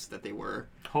successes that they were.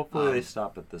 Hopefully they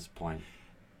stop at this point.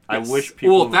 I Yes. wish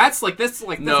people... Well, that's way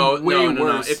No.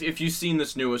 worse. If you've seen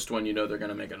this newest one, you know they're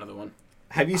gonna make another one.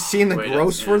 Have you seen the Wait,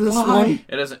 gross yeah. for this Why? one?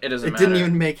 It doesn't It matter. didn't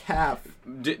even make half.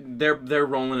 They're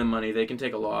rolling in money. They can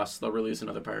take a loss. They'll release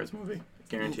another Pirates movie.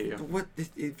 Guarantee you. What? If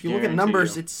you look at Guarantee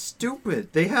numbers, you. it's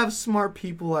stupid. They have smart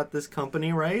people at this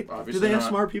company, right? Obviously Do they have not.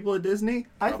 smart people at Disney?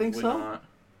 I think Probably so. not.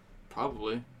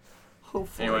 Probably.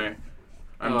 Hopefully. Anyway,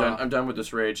 I'm done with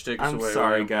this rage. Take us I'm away.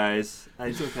 sorry, William. guys.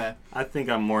 It's okay. I think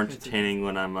I'm more entertaining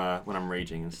when I'm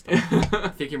raging and stuff. I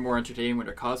think you're more entertaining when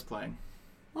you're cosplaying.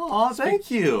 Oh,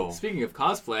 thank you. Speaking of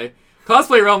cosplay,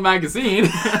 Cosplay Realm Magazine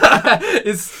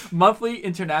is monthly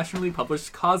internationally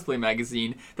published cosplay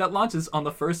magazine that launches on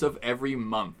the 1st of every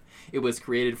month. It was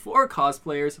created for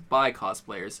cosplayers by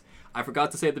cosplayers. I forgot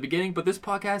to say at the beginning, but this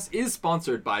podcast is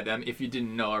sponsored by them, if you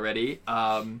didn't know already.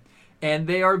 And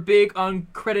they are big on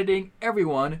crediting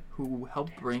everyone who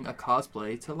helped bring a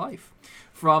cosplay to life.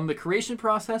 From the creation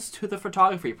process to the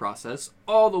photography process,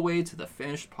 all the way to the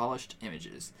finished, polished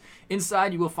images.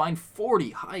 Inside, you will find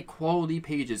 40 high-quality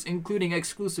pages, including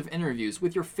exclusive interviews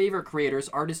with your favorite creators,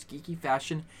 artists, geeky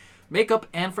fashion, makeup,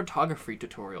 and photography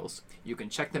tutorials. You can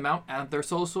check them out at their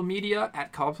social media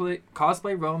at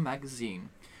Cosplay Realm Magazine.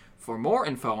 For more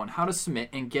info on how to submit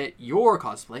and get your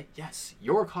cosplay, yes,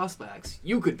 your cosplays,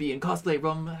 you could be in Cosplay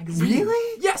Realm Magazine.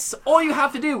 Really? Yes! All you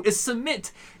have to do is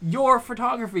submit your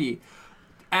photography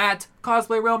at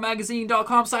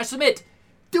cosplayrealmmagazine.com/submit.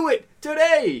 Do it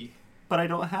today! But I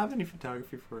don't have any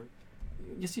photography for it.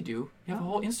 Yes, you do. You have a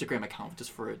whole Instagram account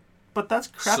just for it. But that's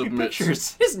crappy Submit.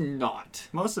 pictures. It is not.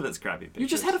 Most of it's crappy pictures. You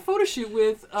just had a photo shoot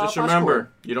with Just Flash remember,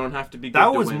 Gordon. you don't have to be good That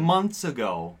to was win. months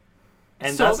ago.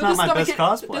 And So that's that not does my make best it-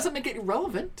 cosplay. That doesn't make it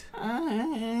irrelevant.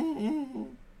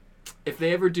 If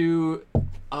they ever do,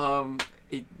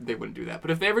 they wouldn't do that.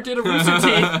 But if they ever did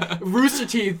a Rooster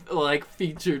Teeth like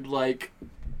featured like,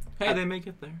 Hey, they make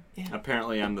it there.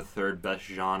 Apparently, I'm the third best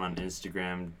Jean on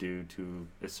Instagram due to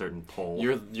a certain poll.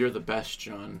 You're the best,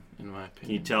 John, in my opinion. Can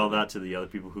you tell that to the other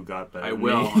people who got better? I than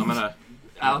will. me? I'm gonna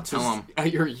Alex tell is-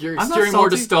 them. You're I'm not steering more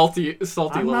to salty.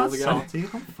 salty I'm not levels again. salty.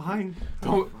 I'm fine.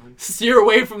 Don't steer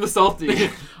away from the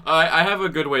salty. I have a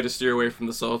good way to steer away from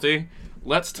the salty.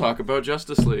 Let's talk about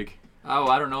Justice League. Oh,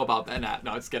 I don't know about that.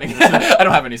 No, just kidding. I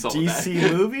don't have any salt with that.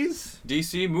 DC movies?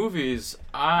 DC movies.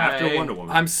 After Wonder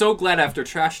Woman. I'm so glad after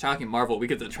trash talking Marvel, we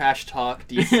get to trash talk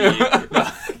DC.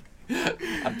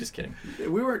 I'm just kidding.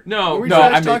 We were No, were we no,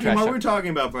 trash I made talking trash about, talk. we were talking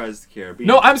about Pirates of the Caribbean.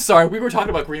 No, I'm sorry. We were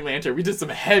talking about Green Lantern. We did some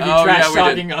heavy Oh, trash yeah, we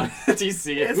talking on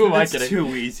DC. it's, Who am I it's kidding?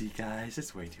 too easy, guys.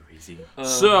 It's way too easy.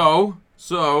 So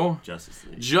Justice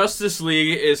League. Justice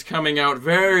League is coming out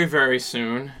very, very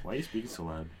soon Why are you speaking so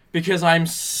loud? because I'm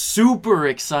super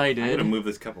I'm excited. gonna move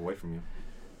this cup away from you.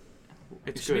 You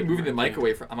It's should be good. moving the mic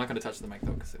away from. I'm not going to touch the mic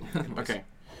though. Cause Okay.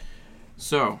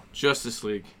 So Justice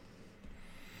League.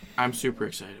 I'm super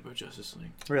excited about Justice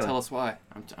League. Really? Tell us why.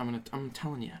 I'm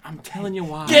telling you. I'm telling you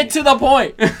why. Get to the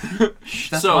point.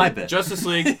 That's so, my bit. Justice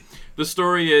League, the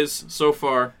story is, so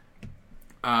far,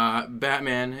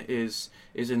 Batman is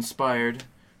inspired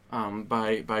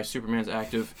by Superman's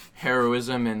act of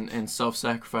heroism and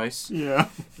self-sacrifice. Yeah.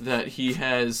 That he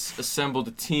has assembled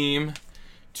a team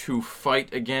to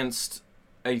fight against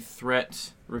a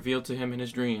threat revealed to him in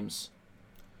his dreams.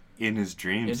 In his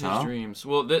dreams, In his dreams.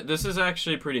 Well, this is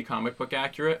actually pretty comic book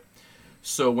accurate.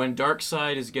 So when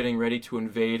Darkseid is getting ready to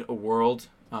invade a world,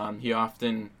 he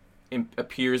often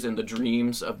appears in the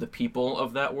dreams of the people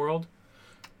of that world.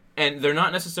 And they're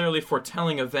not necessarily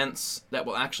foretelling events that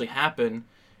will actually happen.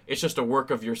 It's just a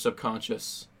work of your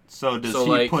subconscious. So does So,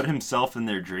 he like- put himself in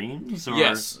their dreams? Or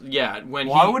Yes, yeah.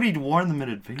 Why would he warn them in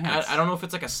advance? I don't know if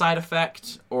it's like a side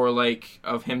effect or like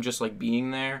of him just like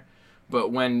being there. But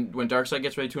when Darkseid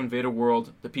gets ready to invade a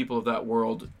world, the people of that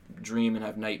world dream and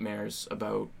have nightmares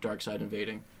about Darkseid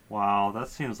invading. Wow, that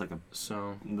seems like that's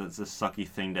a sucky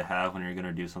thing to have when you're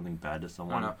gonna do something bad to I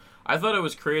someone. don't know. I thought it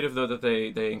was creative though that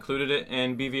they included it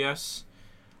in BVS.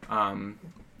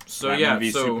 So Batman yeah,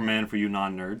 v so Superman for you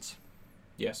non-nerds.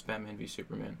 yes, Batman v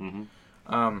Superman.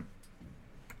 Mm-hmm.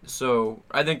 So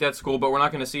I think that's cool, but we're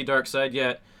not going to see Darkseid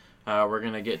yet. We're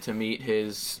going to get to meet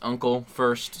his uncle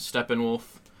first, Steppenwolf.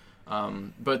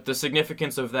 But the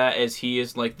significance of that is he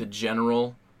is like the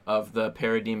general of the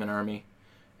Parademon army,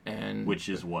 and Which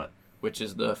is what? which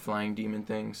is the flying demon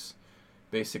things,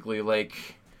 basically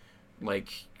like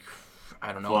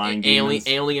I don't know, Flying demons.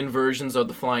 alien versions of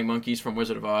the flying monkeys from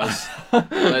Wizard of Oz.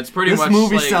 That's pretty This much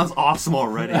movie like, sounds awesome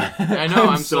already. I know.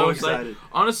 I'm so so excited.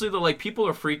 Honestly, though, like people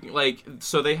are freaking. Like,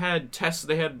 so they had tests.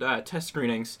 They had test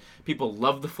screenings. People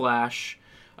love the Flash.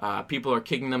 People are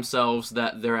kicking themselves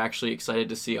that they're actually excited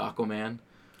to see Aquaman.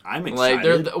 I'm Like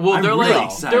excited. they're I'm they're really like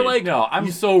excited. they're like No,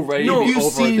 I'm so ready No, to be you've over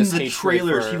seen this the hatred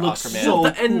trailers. for He looks Aquaman. so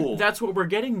and cool. that's what we're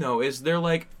getting though. Is they're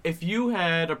like, if you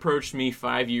had approached me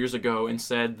 5 years ago and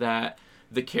said that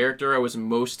the character I was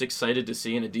most excited to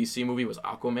see in a DC movie was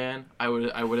Aquaman, I would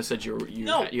have said you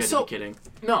had to be kidding.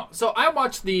 No, so I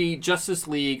watched the Justice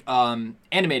League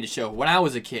animated show when I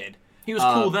was a kid. He was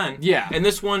cool then. Yeah. And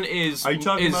this one is Are you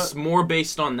talking about- more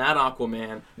based on that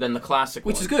Aquaman than the classic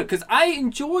one. Which is good, because I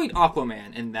enjoyed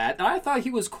Aquaman in that, and I thought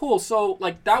he was cool. So,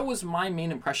 like, that was my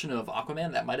main impression of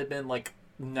Aquaman. That might have been, like,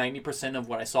 90% of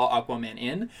what I saw Aquaman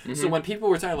in. So when people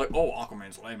were saying, like, oh,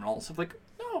 Aquaman's lame and all this stuff, like,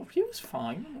 no, he was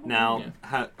fine. Now,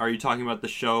 are you talking about the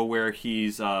show where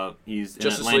he's in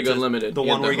Justice Atlantis, League Unlimited. the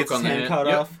Yeah, one the where he hook gets his on the hand hand. cut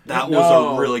Yep. off? That No.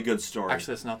 was a really good story.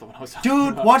 Actually, that's not the one I was talking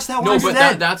Dude, about. watch that one No, but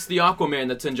instead. that's the Aquaman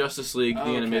that's in Justice League, the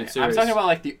animated series. I'm talking about,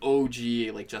 like, the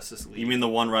OG, like, Justice League. You mean the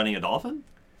one riding a dolphin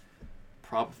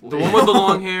Probably. the one with the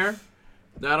long hair?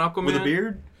 That Aquaman? with a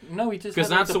beard? No, he just 'Cause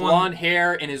has, like, that's the the one- blonde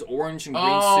hair and his orange and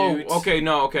green suit. okay,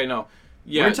 no.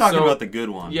 Yeah, We're talking so- about the good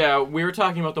one. Yeah, we were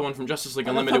talking about the one from Justice League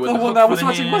I Unlimited thought with the the one hook that I for was the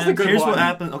watching was the hand. good Here's one. what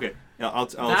happened. Okay, I'll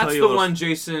tell That's you. the a one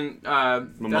Jason. That's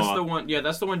Momoa. the one. Yeah,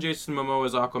 that's the one Jason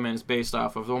Momoa's Aquaman is based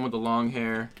off of. The one with the long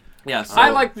hair. Yeah. So, I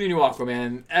like the new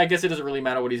Aquaman. I guess it doesn't really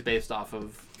matter what he's based off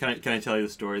of. Can I tell you the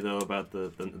story though about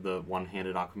the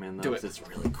one-handed Aquaman though? Do it. 'Cause it's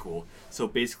really cool. So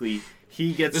basically,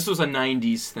 he gets. This was a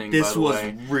 '90s thing. This by the was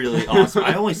way. really awesome.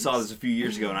 I only saw this a few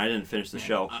years ago and I didn't finish the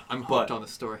show. I'm but hooked on the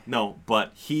story. no,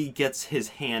 but he gets his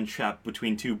hand trapped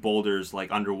between two boulders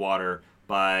like underwater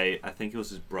by I think it was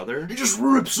his brother. He just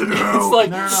rips it out. It's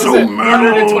like So is it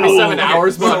metal. 127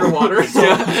 hours underwater.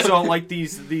 So like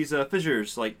these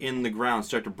fissures like in the ground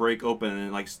start to break open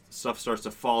and like stuff starts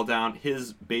to fall down.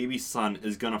 His baby son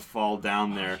is gonna fall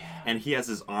down there, and he has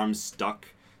his arms stuck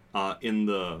in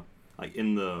the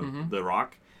the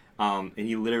rock. And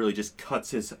he literally just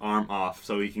cuts his arm off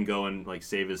so he can go and like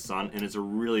save his son. And it's a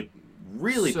really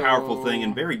powerful thing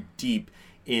and very deep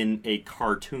in a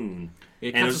cartoon. He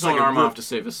And cuts it's his like own a arm real- off to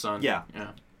save his son. Yeah. Yeah.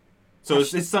 So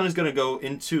his son is gonna go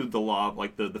into the lob,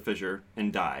 like the fissure,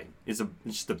 and die. It's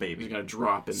just a He's baby. gonna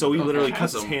drop in. So he the literally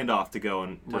cuts his chasm. hand off to go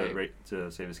and Right.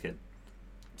 to save his kid.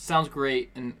 Sounds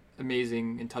great and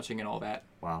amazing and touching and all that.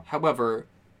 Wow. However,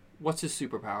 what's his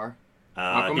superpower?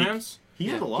 Aquaman's. He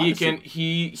has a lot. He of can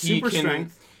he super can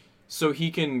strength. so he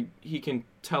can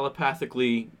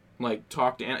telepathically like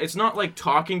talk to. It's not like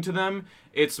talking to them.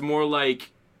 It's more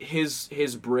like his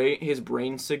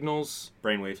brain signals.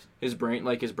 brainwaves. His brain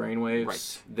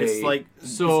waves. Right. It's like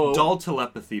it's dull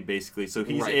telepathy, basically. So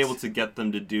he's Right. able to get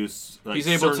them to do. Like, he's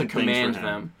able to certain things for command him.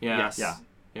 them. Yeah. Yes. Yeah.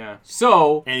 Yeah.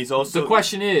 So And he's also the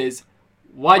question is,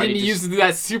 why didn't he use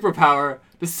that superpower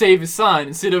to save his son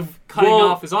instead of cutting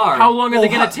off his arm? How long are they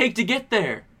Well, gonna how- take to get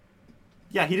there?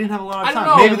 Yeah, he didn't have a lot of I time.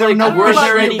 don't know, Maybe there were like, no I don't Were know birds about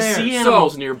there right any there. sea So-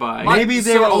 animals nearby? Maybe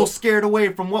they were So- all scared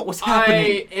away from what was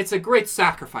happening. It's a great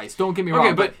sacrifice. Don't get me Okay,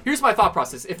 wrong. but- But here's my thought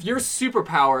process. If your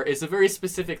superpower is a very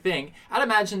specific thing, I'd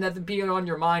imagine that would be on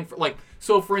your mind for like.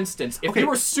 So, for instance, if Okay. you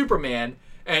were Superman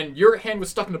and your hand was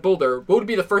stuck in a boulder, what would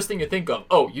be the first thing you think of?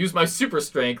 Oh, use my super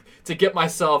strength to get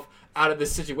myself out of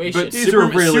this situation. But These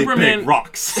Superman- are really Superman- big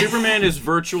rocks. Superman is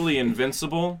virtually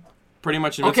invincible. Pretty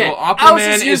much Okay, invincible. I was just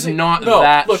Aquaman is using- not no,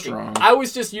 that look, strong. I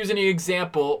was just using an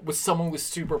example with someone with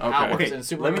superpowers, Okay. and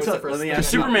Superman was the first thing. Because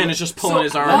Superman is just pulling So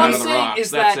his arm all out I'm of the saying rocks. is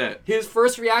That's that it. his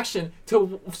first reaction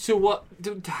to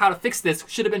how to fix this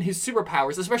should have been his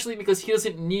superpowers, especially because he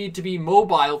doesn't need to be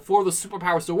mobile for the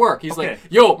superpowers to work. He's Okay. like,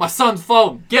 "Yo, my son's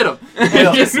phone, get him!"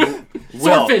 And just,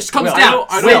 swordfish comes down,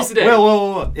 saves the day.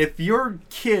 Will, if your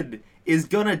kid is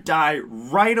gonna die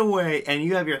right away and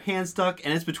you have your hand stuck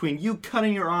and it's between you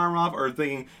cutting your arm off or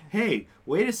thinking, hey,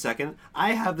 wait a second,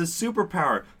 I have this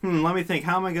superpower. Let me think,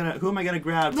 who am I gonna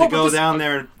grab No, to but go this- down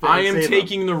there and I am save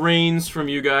taking the reins from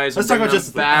you guys and Let's talk bringing about them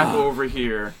Justice League. back over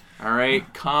here. All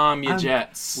right, calm your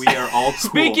jets. We are all cool.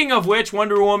 Speaking of which,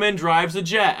 Wonder Woman drives a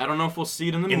jet. I don't know if we'll see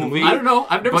it in the movie. I don't know.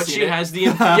 I've never But seen she it. has the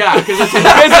because it's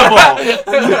invisible.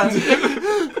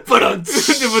 I'm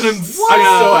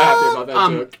so happy about that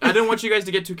joke. I didn't want you guys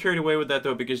to get too carried away with that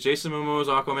though, because Jason Momoa's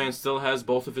Aquaman still has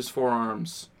both of his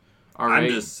forearms. All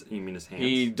right. You mean his hands?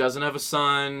 He doesn't have a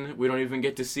son. We don't even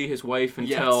get to see his wife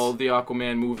until Yes. the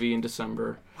Aquaman movie in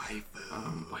December.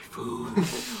 Waifu.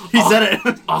 He said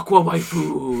it. Aqua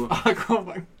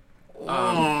waifu.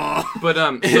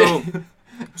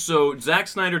 So Zack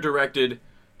Snyder directed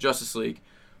Justice League,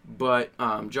 but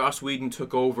Joss Whedon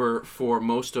took over for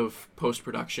most of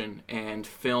post-production and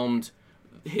filmed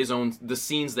the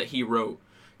scenes that he wrote,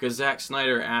 because Zack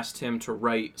Snyder asked him to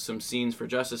write some scenes for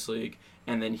Justice League,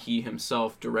 and then he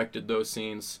himself directed those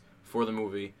scenes for the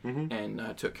movie and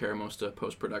took care of most of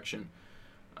post-production.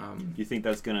 You think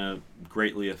that's gonna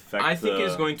greatly affect? I think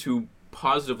it's going to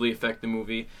positively affect the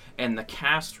movie, and the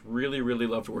cast really, really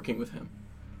loved working with him.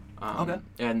 Okay.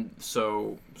 And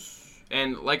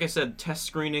like I said, test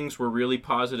screenings were really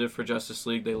positive for Justice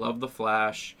League. They loved The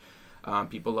Flash.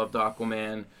 People loved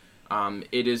Aquaman.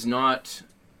 It is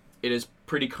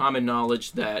pretty common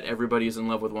knowledge that everybody is in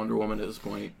love with Wonder Woman at this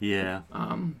point. Yeah.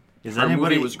 Is Her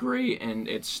anybody movie was great, and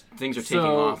things are taking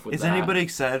off with Is that. anybody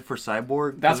excited for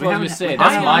Cyborg? That's what I was going to say. I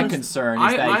That's my am- concern,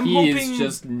 is that I'm he hoping- is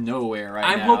just nowhere right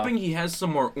I'm now. hoping he has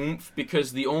some more oomph,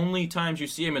 because the only times you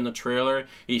see him in the trailer,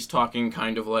 he's talking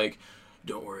kind of like,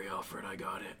 "Don't worry, Alfred, I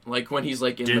got it." Like when he's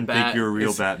like in Didn't the bat. think you were a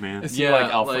real Batman. Is he Yeah,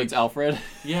 like Alfred's like- Alfred?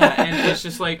 Yeah, and it's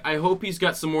just like, I hope he's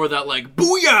got some more of that like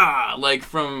booyah, like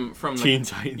from the, Teen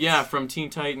Titans. Yeah, from Teen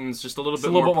Titans, just a little Just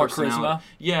bit a little more bit more personality.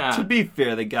 charisma. Yeah. To be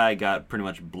fair, the guy got pretty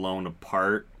much blown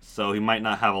apart, so he might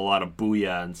not have a lot of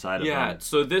booyah inside of Yeah, him.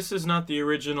 so this is not the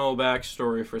original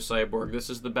backstory for Cyborg. This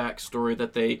is the backstory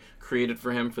that they created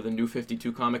for him for the New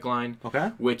 52 comic line.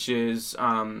 Okay. Which is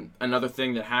another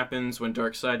thing that happens when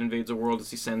Darkseid invades a world,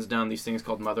 is he sends down these things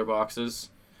called mother boxes.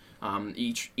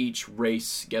 Each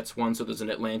race gets one, so there's an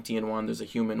Atlantean one, there's a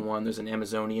human one, there's an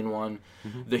Amazonian one.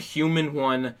 The human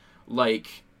one,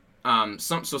 like,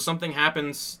 something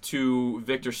happens to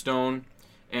Victor Stone,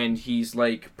 and he's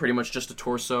like pretty much just a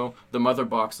torso. The mother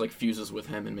box like fuses with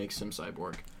him and makes him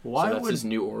Cyborg. Why so that's would his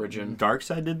new origin.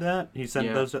 Darkseid did that? He sent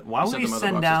Yeah. those. Why He would sent he the mother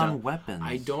send boxes down down. weapons?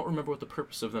 I don't remember what the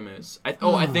purpose of them is. I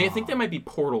think they might be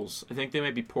portals. I think they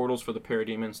might be portals for the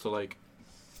parademons to like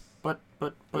But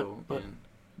go in.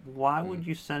 why would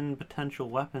you send potential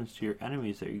weapons to your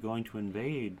enemies that you're going to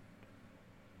invade?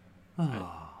 I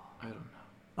don't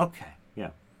know. Okay,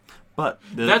 yeah, but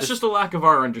That's just a lack of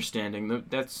our understanding.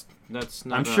 That's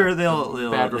not. I'm a- sure a they'll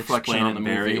bad reflection explain on it the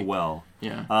very movie. well.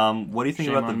 Yeah. What do you think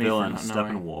Shame about the on me for villain not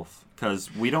knowing. Steppenwolf?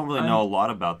 Because we don't really know a lot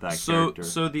about that character.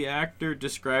 So the actor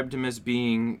described him as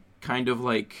being kind of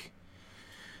like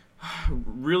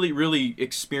really, really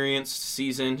experienced,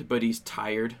 seasoned, but he's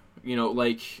tired. You know,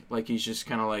 like he's just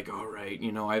kind of like, all right,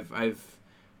 you know, I've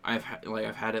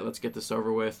had it. Let's get this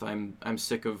over with. I'm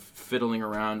sick of fiddling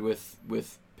around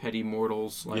with petty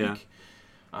mortals. Like,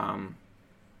 Yeah.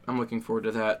 I'm looking forward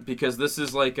to that, because this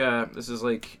is like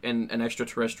an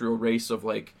extraterrestrial race of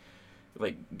like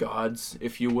gods,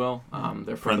 if you will.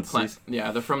 They're from the Parentheses.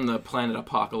 they're from the planet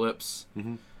Apocalypse.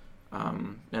 Mhm.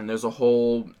 And there's a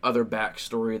whole other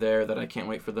backstory there that I can't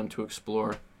wait for them to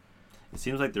explore. It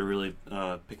seems like they're really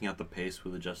picking up the pace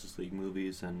with the Justice League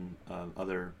movies and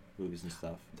other movies and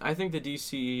stuff. I think the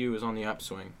DCEU is on the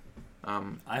upswing.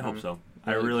 I hope so.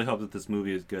 I really- really hope that this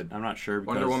movie is good. I'm not sure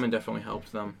because Wonder Woman definitely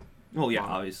helped them. Well, yeah,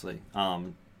 Wow. obviously.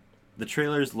 The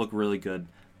trailers look really good.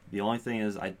 The only thing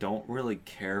is, I don't really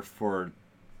care for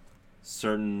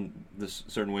certain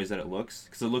ways that it looks,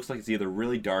 because it looks like it's either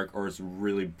really dark or it's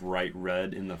really bright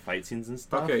red in the fight scenes and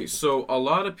stuff. Okay, so a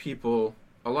lot of people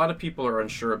are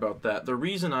unsure about that. The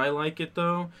reason I like it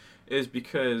though is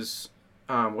because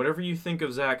whatever you think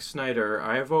of Zack Snyder,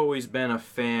 I've always been a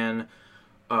fan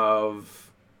of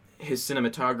his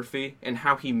cinematography and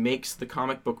how he makes the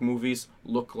comic book movies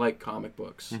look like comic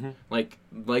books, like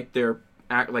they're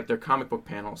comic book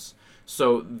panels.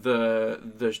 So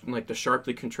the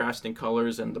sharply contrasting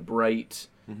colors and the bright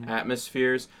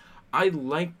atmospheres, I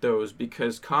like those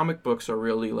because comic books are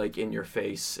really like in your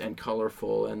face and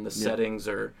colorful, and the settings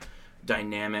are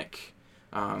dynamic.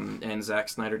 And Zack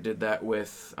Snyder did that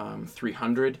with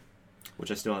 300,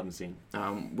 Which I still haven't seen.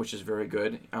 which is very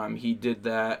good. He did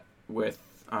that with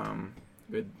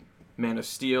Man of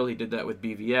Steel. He did that with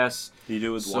BVS. Did you do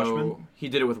it with Watchmen? He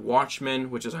did it with Watchmen,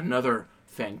 which is another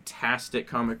fantastic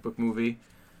comic book movie.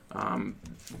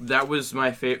 That was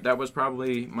That was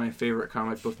probably my favorite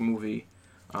comic book movie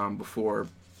before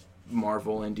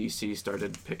Marvel and DC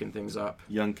started picking things up.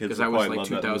 Young kids Because will that was probably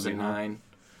like love that movie, huh? 2009.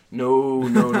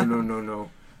 No.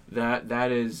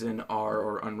 That is an R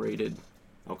or unrated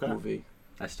Okay. movie.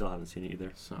 I still haven't seen it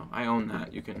either. So I own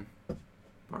that. You can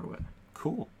borrow it.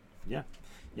 Cool. Yeah.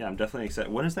 Yeah, I'm definitely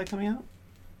excited. When is that coming out?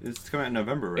 It's coming out in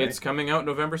November, right? It's coming out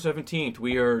November 17th.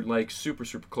 We are like super,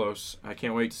 super close. I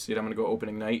can't wait to see it. I'm going to go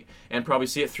opening night and probably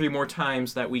see it 3 more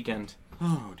times that weekend.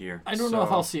 Oh, dear. I don't know if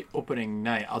So- I'll see it opening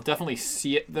night. I'll definitely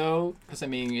see it though, because I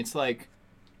mean, it's like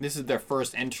this is their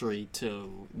first entry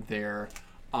to their.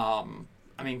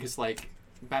 Because like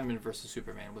Batman vs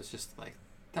Superman was just like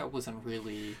that wasn't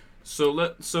really.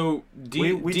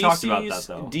 We talked about that,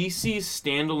 though. DC's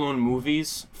standalone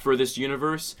movies for this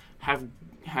universe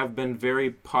have been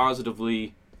very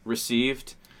positively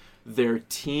received. Their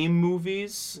team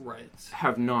movies Right.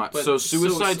 have not. But- So so-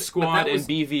 Suicide but Squad that was- and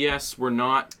BVS were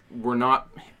not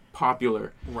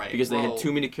popular, Right, because they well- had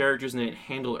too many characters and they didn't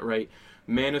handle it right.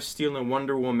 Man of Steel and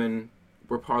Wonder Woman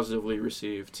were positively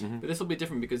received. But this will be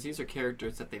different because these are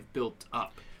characters that they've built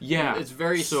up. Yeah, And it's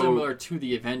very so similar to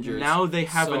the Avengers. Now they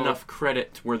have So- enough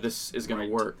credit where this is going Right.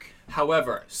 to work.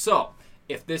 However, so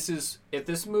if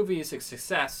this movie is a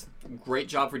success, great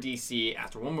job for DC.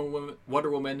 After Wonder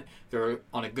Woman, they're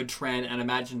on a good trend. And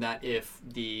imagine that if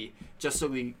the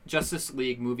Justice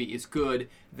League movie is good,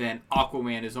 then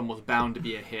Aquaman is almost bound to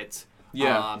be a hit.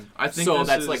 Yeah, I think so.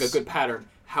 That's like a good pattern.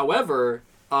 However,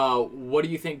 what do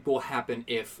you think will happen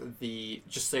if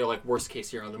just say like worst case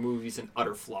here on the movie's an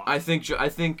utter flop? I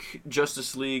think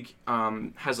Justice League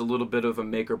has a little bit of a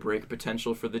make or break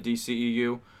potential for the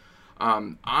DCEU.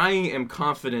 I am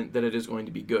confident that it is going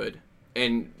to be good,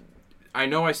 and I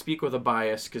know I speak with a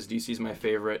bias because DC is my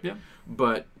favorite. Yeah.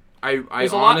 But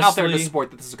there's a lot out there to support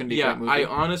that this is going to be a great movie. I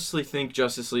honestly think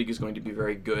Justice League is going to be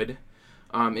very good,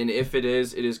 and if it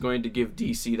is going to give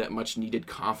DC that much needed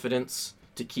confidence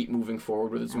to keep moving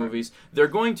forward with its movies. They're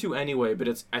going to anyway,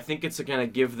 but I think it's going to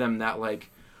give them that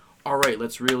like, all right,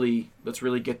 let's really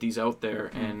get these out there,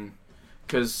 and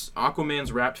because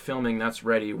Aquaman's wrapped filming, that's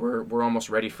ready. We're almost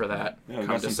ready for that. Yeah,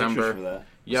 come December. For that.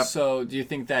 Yep. So, do you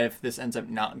think that if this ends up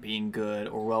not being good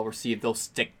or well received, they'll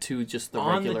stick to just the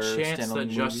regular standalone movies? On the chance that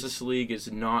Justice League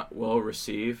is not well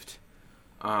received,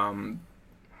 so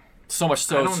much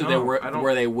so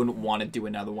where they wouldn't want to do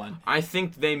another one. I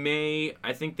think they may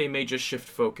just shift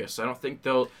focus. I don't think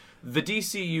they'll. The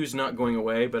DCU's not going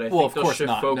away, but I think they'll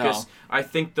shift focus. No. I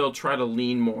think they'll try to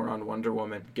lean more on Wonder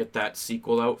Woman, get that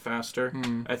sequel out faster.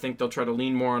 I think they'll try to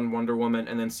lean more on Wonder Woman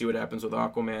and then see what happens with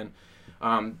Aquaman,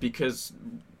 because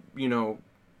without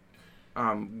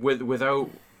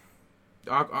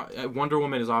Wonder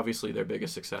Woman is obviously their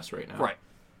biggest success right now. Right.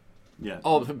 Yeah.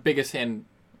 Oh, the biggest and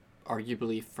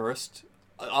arguably first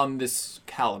on this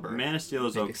caliber. Man of Steel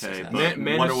is okay, but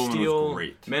Man Wonder of Woman Steel, was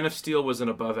great. Man of Steel was an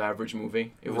above-average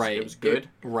movie. It was good.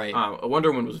 Right.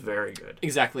 Wonder Woman was very good.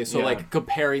 Exactly. So, like,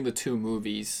 comparing the two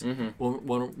movies,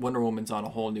 Wonder Woman's on a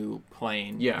whole new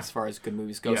plane as far as good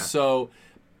movies go. Yeah. So,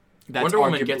 that's Wonder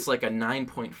Woman gets like a 9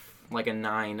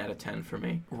 out of 10 for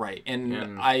me. Right.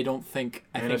 And I don't think...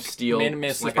 Man of Steel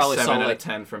is like probably a 7 out of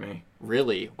 10 for me.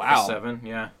 Really? Wow. A 7,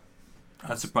 yeah.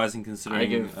 That's surprising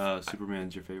considering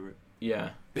Superman's your favorite.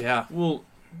 Yeah. Yeah. Well,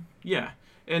 yeah.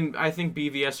 And I think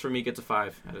BVS for me gets a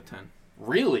 5 out of 10.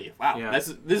 Really? Wow. Yeah.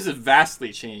 This is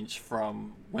vastly changed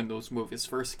from when those movies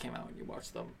first came out and you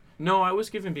watched them. No, I was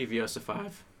giving BVS a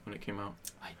 5 when it came out.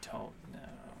 I don't know.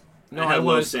 No, I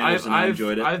was. I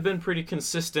enjoyed it. I've been pretty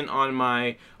consistent on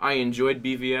my. I enjoyed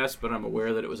BVS, but I'm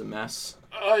aware that it was a mess.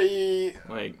 I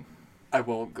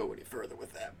won't go any further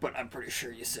with that, but I'm pretty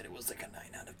sure you said it was like a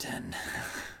 9 out of 10.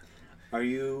 Are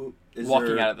you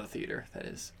walking out of the theater? That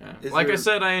is. Yeah. I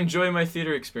said, I enjoy my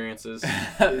theater experiences.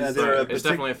 It's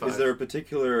definitely a 5. Is there a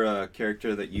particular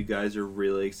character that you guys are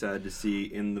really excited to see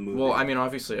in the movie? Well, I mean,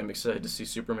 obviously, I'm excited to see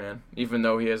Superman, even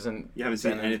though he hasn't. You haven't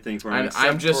seen anything from him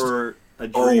except for a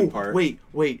dream part. Wait.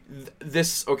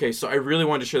 This. Okay, so I really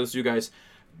wanted to share this with you guys.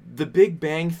 The Big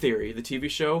Bang Theory, the TV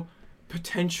show,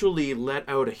 potentially let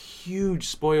out a huge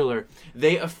spoiler.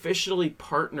 They officially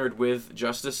partnered with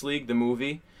Justice League, the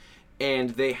movie,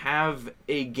 and they have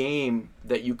a game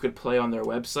that you could play on their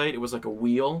website. It was like a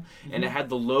wheel, and it had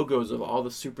the logos of all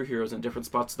the superheroes in different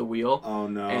spots of the wheel. Oh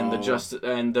no!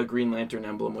 And the Green Lantern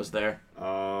emblem was there.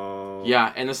 Oh.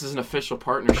 Yeah, and this is an official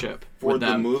partnership for with the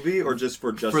them. Movie or just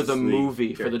for Justice League? For the movie,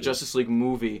 characters? for the Justice League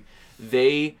movie,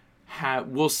 they have.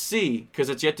 We'll see because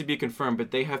it's yet to be confirmed, but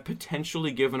they have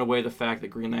potentially given away the fact that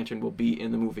Green Lantern will be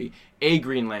in the movie. A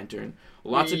Green Lantern.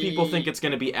 Lots of people think it's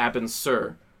going to be Abin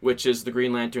Sur, which is the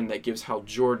Green Lantern that gives Hal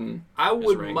Jordan. I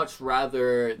would much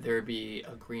rather there be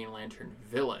a Green Lantern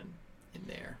villain in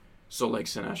there. So like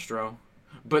Sinestro.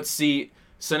 But see,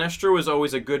 Sinestro is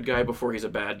always a good guy before he's a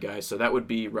bad guy, so that would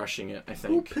be rushing it, I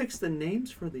think. Who picks the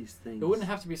names for these things? It wouldn't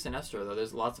have to be Sinestro, though.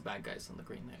 There's lots of bad guys on the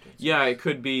Green Lantern. Yeah, it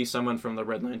could be someone from the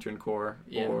Red Lantern Corps,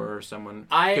 or someone.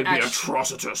 Could be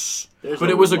Atrocitus. But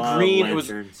it was a green.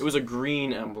 It was a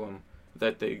green emblem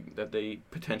that they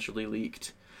potentially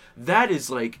leaked. That is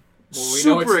like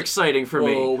super exciting for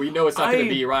me. Well, we know it's not going to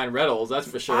be Ryan Reynolds, that's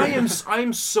for sure. I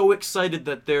am so excited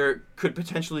that there could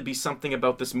potentially be something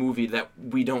about this movie that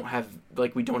we don't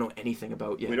know anything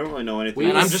about yet. We don't really know anything.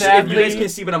 And I'm just, if you guys can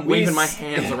see, but I'm waving my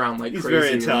hands around like he's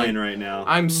crazy. He's very Italian right now.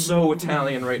 I'm so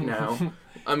Italian right now.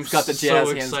 I'm got the jazz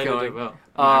so hands excited going.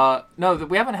 about. No,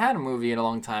 we haven't had a movie in a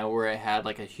long time where it had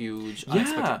like a huge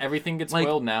unexpected. Everything gets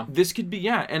spoiled now. This could be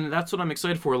and that's what I'm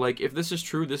excited for. Like if this is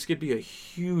true, this could be a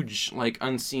huge like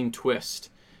unseen twist,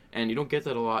 and you don't get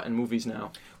that a lot in movies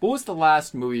now. What was the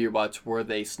last movie you watched where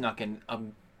they snuck in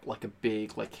like a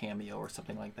big like cameo or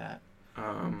something like that?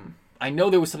 I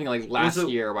know there was something like last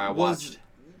year where I watched.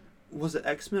 Was it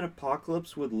X-Men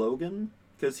Apocalypse with Logan?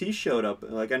 Because he showed up.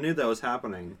 Like I knew that was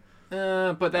happening.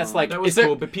 But that's like That was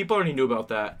cool, but people already knew about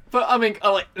that. But I mean,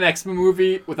 like an X-Men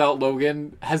movie without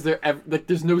Logan, has there ever like?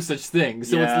 There's no such thing.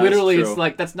 So Yeah, it's that's literally, true. it's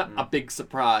like that's not a big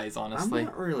surprise, honestly. I'm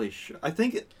not really sure. I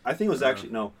think it was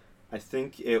actually no. I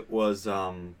think it was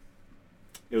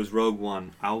Rogue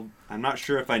One. I'm not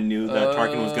sure if I knew that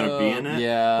Tarkin was going to be in it.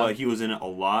 Yeah. But he was in it a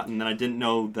lot, and then I didn't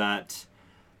know that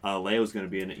Leia was going to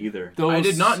be in it either. I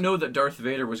did not know that Darth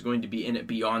Vader was going to be in it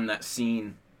beyond that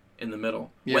scene in the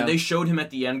middle. Yeah. When they showed him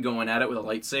at the end going at it with a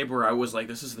lightsaber, I was like,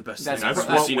 this is the best thing I've That's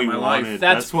ever what seen we in my wanted. life.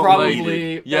 That's what we probably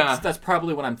needed. Yeah. that's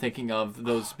probably what I'm thinking of.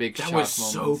 Those big That shock was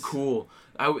so moments. cool.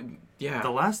 Yeah.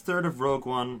 The last third of Rogue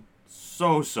One,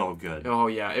 so good. Oh,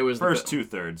 yeah. It was First the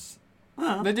 2/3.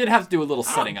 They did have to do a little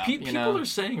setting up. People are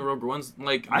saying Rogue One's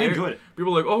like... I enjoyed it.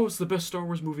 People are like, oh, it's the best Star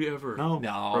Wars movie ever. No.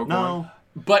 No. No.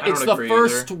 But I it's don't the agree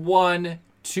first either. one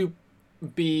to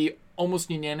be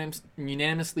almost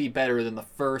unanimously better than the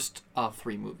first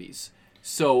 3 movies.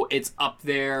 So it's up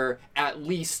there at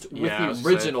least with Yeah, I was the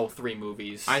gonna original 3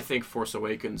 movies. I think Force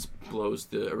Awakens blows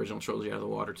the original trilogy out of the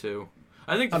water, too.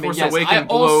 I think I mean, Force yes, Awakens I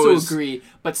also blows... agree,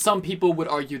 but some people would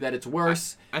argue that it's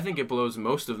worse. I think it blows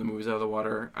most of the movies out of the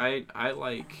water. I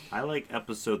like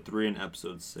Episode 3 and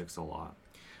Episode 6 a lot.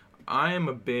 I am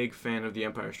a big fan of The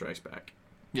Empire Strikes Back.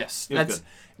 Yes, It was that's good.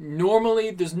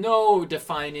 normally there's no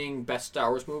defining best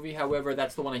Star Wars movie. However,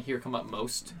 that's the one I hear come up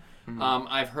most.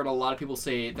 I've heard a lot of people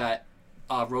say that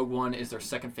Rogue One is their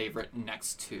second favorite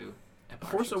next to Empire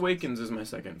Force Strikes Back. Awakens is my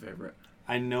second favorite.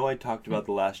 I know I talked about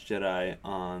The Last Jedi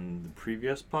on the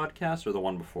previous podcast or the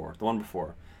one before. The one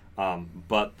before.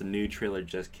 But the new trailer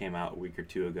just came out a week or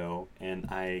 2 ago, and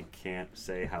I can't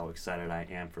say how excited I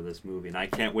am for this movie. And I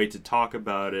can't wait to talk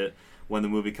about it when the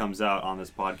movie comes out on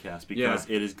this podcast because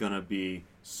it is going to be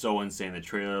so insane. The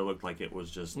trailer looked like it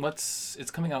was just...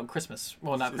 It's coming out Christmas.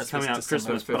 Well, not It's Christmas. coming out December.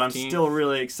 Christmas, but I'm 15th. still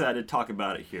really excited to talk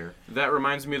about it here. That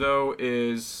reminds me, though,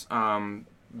 is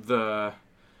the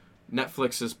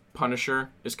Netflix's Punisher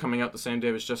is coming out the same day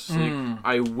as Justice League.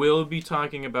 I will be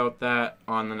talking about that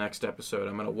on the next episode.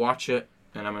 I'm going to watch it,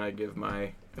 and I'm going to give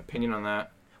my opinion on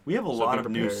that. We have a So lot be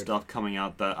of new prepared. stuff coming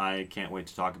out that I can't wait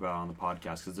to talk about on the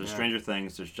podcast because there's Yeah. Stranger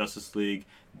Things, there's Justice League,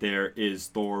 there is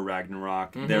Thor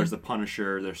Ragnarok, Mm-hmm. there's the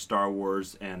Punisher, there's Star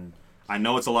Wars, and I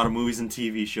know it's a lot of movies and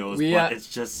TV shows, We, but it's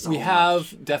just so we much.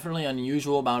 have definitely an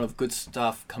unusual amount of good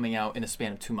stuff coming out in a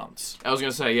span of 2 months. I was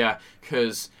going to say, yeah,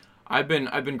 because I've been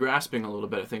grasping a little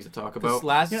bit of things to talk about.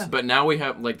 But now we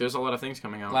have, like, there's a lot of things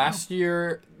coming out. Last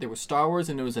year there was Star Wars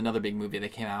and there was another big movie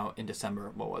that came out in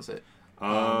December. What was it?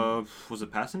 Was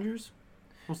it Passengers?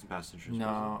 It wasn't Passengers. was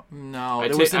No. I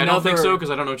There was don't think so another-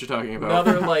 because I don't know what you're talking about.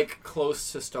 Another like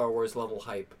close to Star Wars level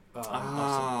hype. Oh.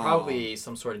 Probably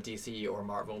some sort of DC or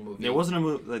Marvel movie. it? It wasn't a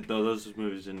movie. Like, those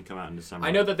movies didn't come out in December.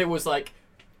 I know that there was like,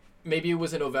 maybe it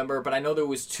was in November, but I know there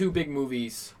was 2 big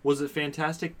movies. Was it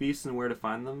Fantastic Beasts and Where to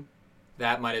Find Them?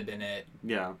 That might have been it.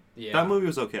 Yeah. Yeah. That movie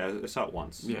was okay. I saw it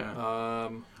once. Yeah.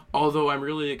 Although I'm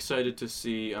really excited to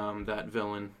see that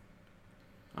villain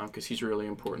because he's really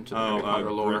important to the Harry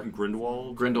Potter lore.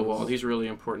 Grindelwald? Grindelwald. He's really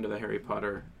important to the Harry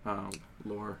Potter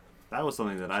lore. That was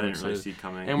something that I didn't really see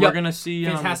coming. And Yep. we're gonna see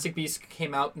Fantastic Beasts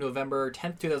came out November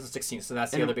 10th, 2016. So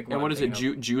that's the other big one. And what is it?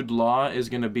 Jude Law is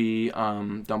gonna be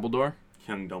Dumbledore.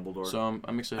 Young Dumbledore. So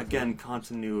I'm excited. Again,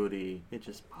 continuity. It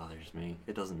just bothers me.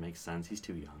 It doesn't make sense. He's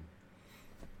too young.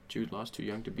 Jude Law's too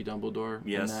young to be Dumbledore.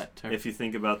 Yes. In that If you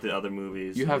think about the other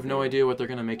movies, you have no idea what they're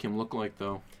gonna make him look like,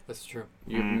 though. That's true.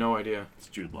 You have no idea. It's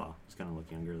Jude Law. He's gonna look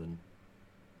younger than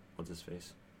what's his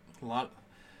face. A lot.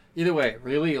 Either way,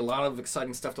 really a lot of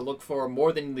exciting stuff to look for,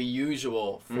 more than the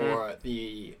usual for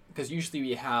the... Because usually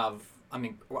we have... I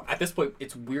mean, at this point,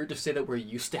 it's weird to say that we're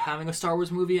used to having a Star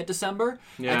Wars movie at December.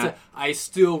 Yeah. I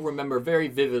still remember very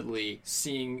vividly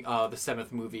seeing the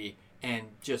 7th movie and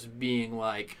just being,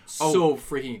 like, so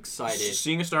freaking excited.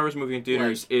 Seeing a Star Wars movie in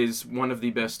theaters is one of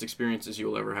the best experiences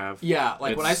you'll ever have. Yeah,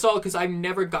 like when I saw... Because I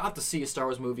never got to see a Star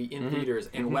Wars movie in theaters.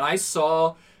 And when I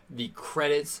saw... the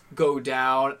credits go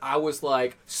down, I was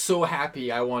like so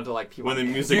happy. I wanted to like people. When the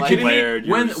music You like, kidding blared, me?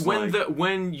 you're just like-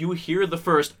 When you hear the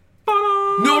first.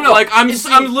 No, like I'm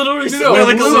literally sitting there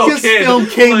like a little kid.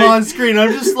 came Like- on screen,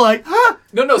 I'm just like, huh?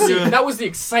 No, see, that was the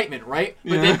excitement, right?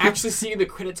 But then actually seeing the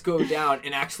credits go down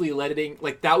and actually letting,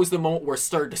 like, that was the moment where it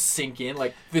started to sink in,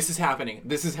 like, this is happening,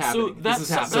 this is happening, this is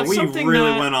happening. So That's we something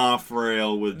really that- went off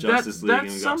rail with Justice League and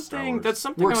we got Star Wars. That's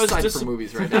something We're I was excited for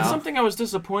movies right That's now. something I was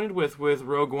disappointed with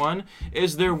Rogue One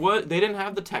is they didn't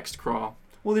have the text crawl.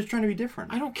 Well, they're trying to be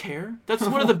different. I don't care. That's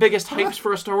one of the biggest hypes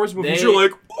for a Star Wars movie. They- You're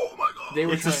like, oh my god. they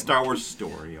were It's a trying- Star Wars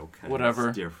story, okay? Whatever.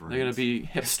 It's different. They're gonna be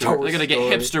hipster. Star Wars They're gonna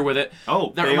get story. hipster with it.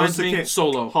 Oh, that they reminds also me. came-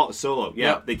 Solo. Solo. Yeah,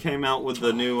 Yep. they came out with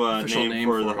the new Official name name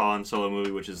for for the it. Han Solo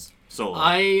movie, which is Solo.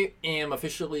 I am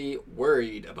officially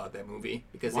worried about that movie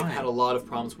because Why? they've had a lot of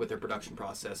problems with their production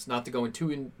process. Not to go in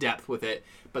too in depth with it,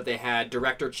 but they had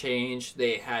director change.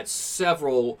 They had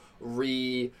several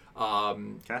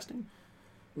Casting?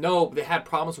 No, they had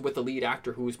problems with the lead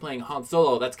actor who was playing Han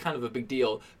Solo. That's kind of a big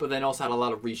deal. But then also had a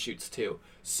lot of reshoots too.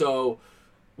 So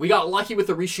we got lucky with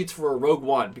the reshoots for Rogue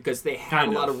One because they had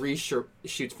Kind a lot of. of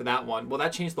reshoots for that one. Well,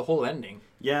 that changed the whole ending.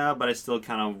 Yeah, but I still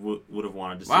kind of would have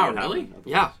wanted to see Wow, it happen really? otherwise.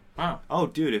 Yeah. Wow. Oh,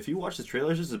 dude, if you watch the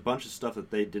trailers, there's a bunch of stuff that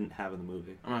they didn't have in the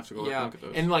movie. I'm gonna have to go Yeah, look at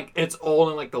those. and like it's all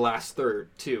in like the last third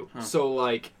too. So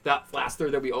like that last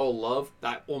third that we all love,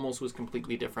 that almost was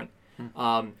completely different.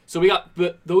 So we got,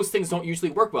 but those things don't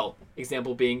usually work well.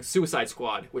 Example being Suicide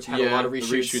Squad, which had a lot of the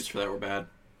reshoots. reshoots for that were bad.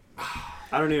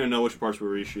 I don't even know which parts were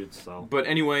reshoots, so. But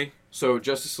anyway, so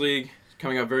Justice League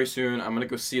coming out very soon. I'm gonna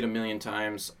go see it 1,000,000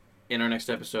 times. In our next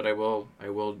episode, I will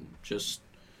just.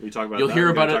 We talk about You'll that? hear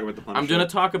We're about gonna it. talk about the I'm Punisher? gonna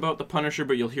talk about the Punisher,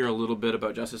 but you'll hear a little bit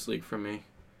about Justice League from me.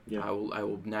 Yeah. I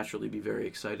will naturally be very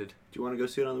excited. Do you want to go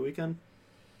see it on the weekend?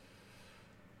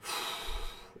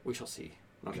 We shall see.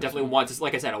 Okay. Definitely want to,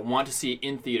 like I said, I want to see it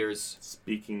in theaters.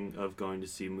 Speaking of going to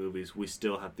see movies, we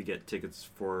still have to get tickets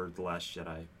for The Last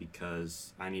Jedi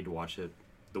because I need to watch it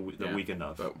the Yeah, weekend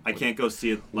of. but I can't go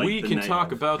see it like we the can night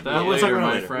talk of. about that Well, let's talk later, about it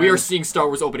my later. friend. We are seeing Star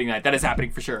Wars opening night. That is happening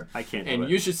for sure. I can't do And it.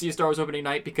 you should see Star Wars opening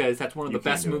night because that's one of You the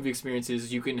can't best do it. movie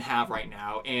experiences you can have right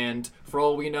now. And for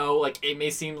all we know, like it may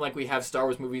seem like we have Star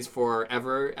Wars movies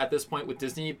forever at this point with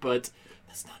Disney, but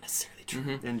that's not necessarily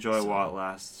true. Enjoy it while it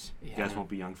lasts. You Yeah. guys won't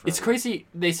be young forever. It's crazy.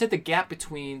 They said the gap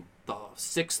between the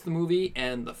 6th movie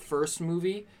and the first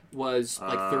movie was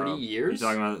like 30 years. You're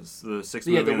talking about the sixth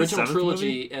Yeah, movie the and original 7th trilogy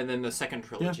movie? and then the second Yeah,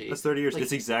 trilogy. that's 30 years. Like,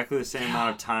 It's exactly the same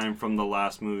amount of time from the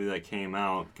last movie that came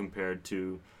out compared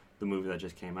to the movie that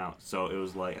just came out. So it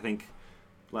was like, I think,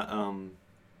 Return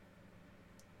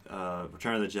of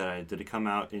the Jedi, did it come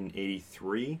out in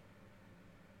 83?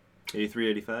 83,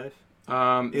 85?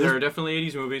 There are definitely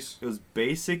 80s movies. It was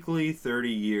basically 30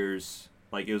 years.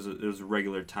 Like it was a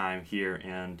regular time here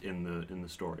and in the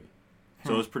story.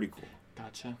 So it was pretty cool.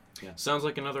 Gotcha. Sounds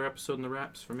like another episode in the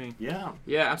wraps for me. Yeah.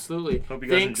 Yeah, absolutely. Hope you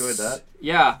guys enjoyed that.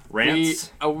 Yeah.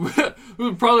 Rants? We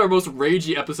were probably our most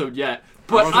ragey episode yet.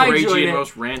 But Most I ragey enjoyed and it.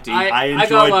 most ranty. I got a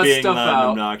enjoyed lot of being stuff out.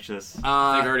 obnoxious.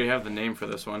 I think I already have the name for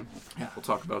this one. Yeah. We'll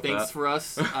talk about Thanks that. for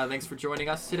us. Thanks for joining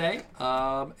us today.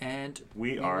 And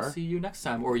We will are- see you next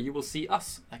time, or you will see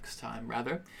us next time,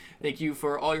 rather. Thank you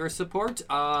for all your support.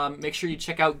 Make sure you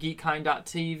check out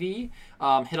geekkind.tv.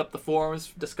 Hit up the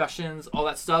forums, discussions, all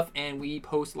that stuff, and we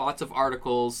post lots of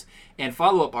articles and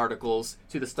follow-up articles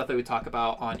to the stuff that we talk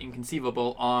about on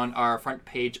Inconceivable on our front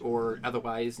page, or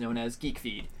otherwise known as Geek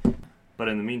Feed. But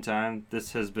in the meantime,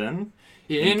 this has been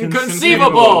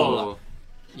Inconceivable!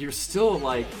 You're still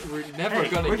like, we're never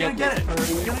gonna we're get gonna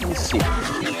this. get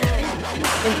it.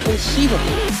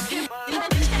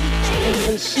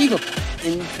 Inconceivable.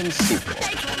 Inconceivable.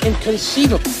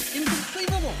 Inconceivable.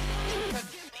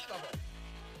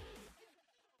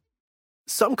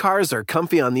 Some cars are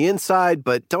comfy on the inside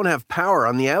but don't have power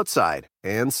on the outside.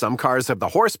 And some cars have the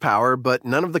horsepower but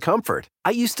none of the comfort.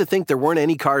 I used to think there weren't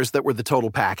any cars that were the total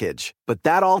package. But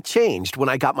that all changed when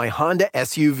I got my Honda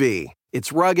SUV.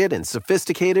 It's rugged and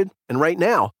sophisticated, and right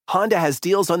now, Honda has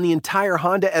deals on the entire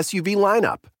Honda SUV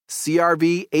lineup.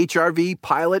 CR-V, HR-V,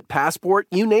 Pilot, Passport,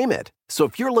 you name it. So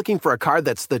if you're looking for a car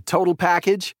that's the total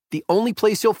package, the only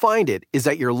place you'll find it is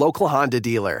at your local Honda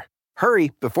dealer.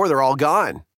 Hurry before they're all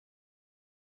gone.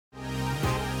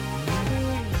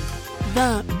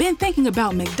 Been thinking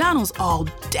about McDonald's all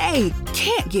day.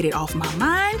 Can't get it off my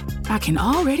mind. I can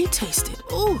already taste it.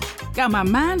 Ooh, got my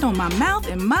mind on my mouth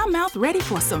and my mouth ready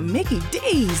for some Mickey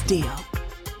D's deal.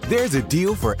 There's a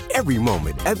deal for every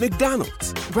moment at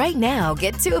McDonald's. Right now,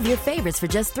 get 2 of your favorites for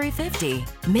just $3.50.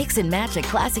 Mix and match a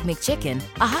classic McChicken,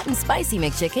 a hot and spicy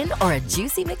McChicken, or a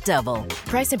juicy McDouble.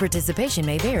 Price and participation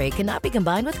may vary, cannot be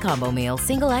combined with combo meal,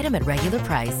 single item at regular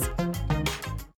price.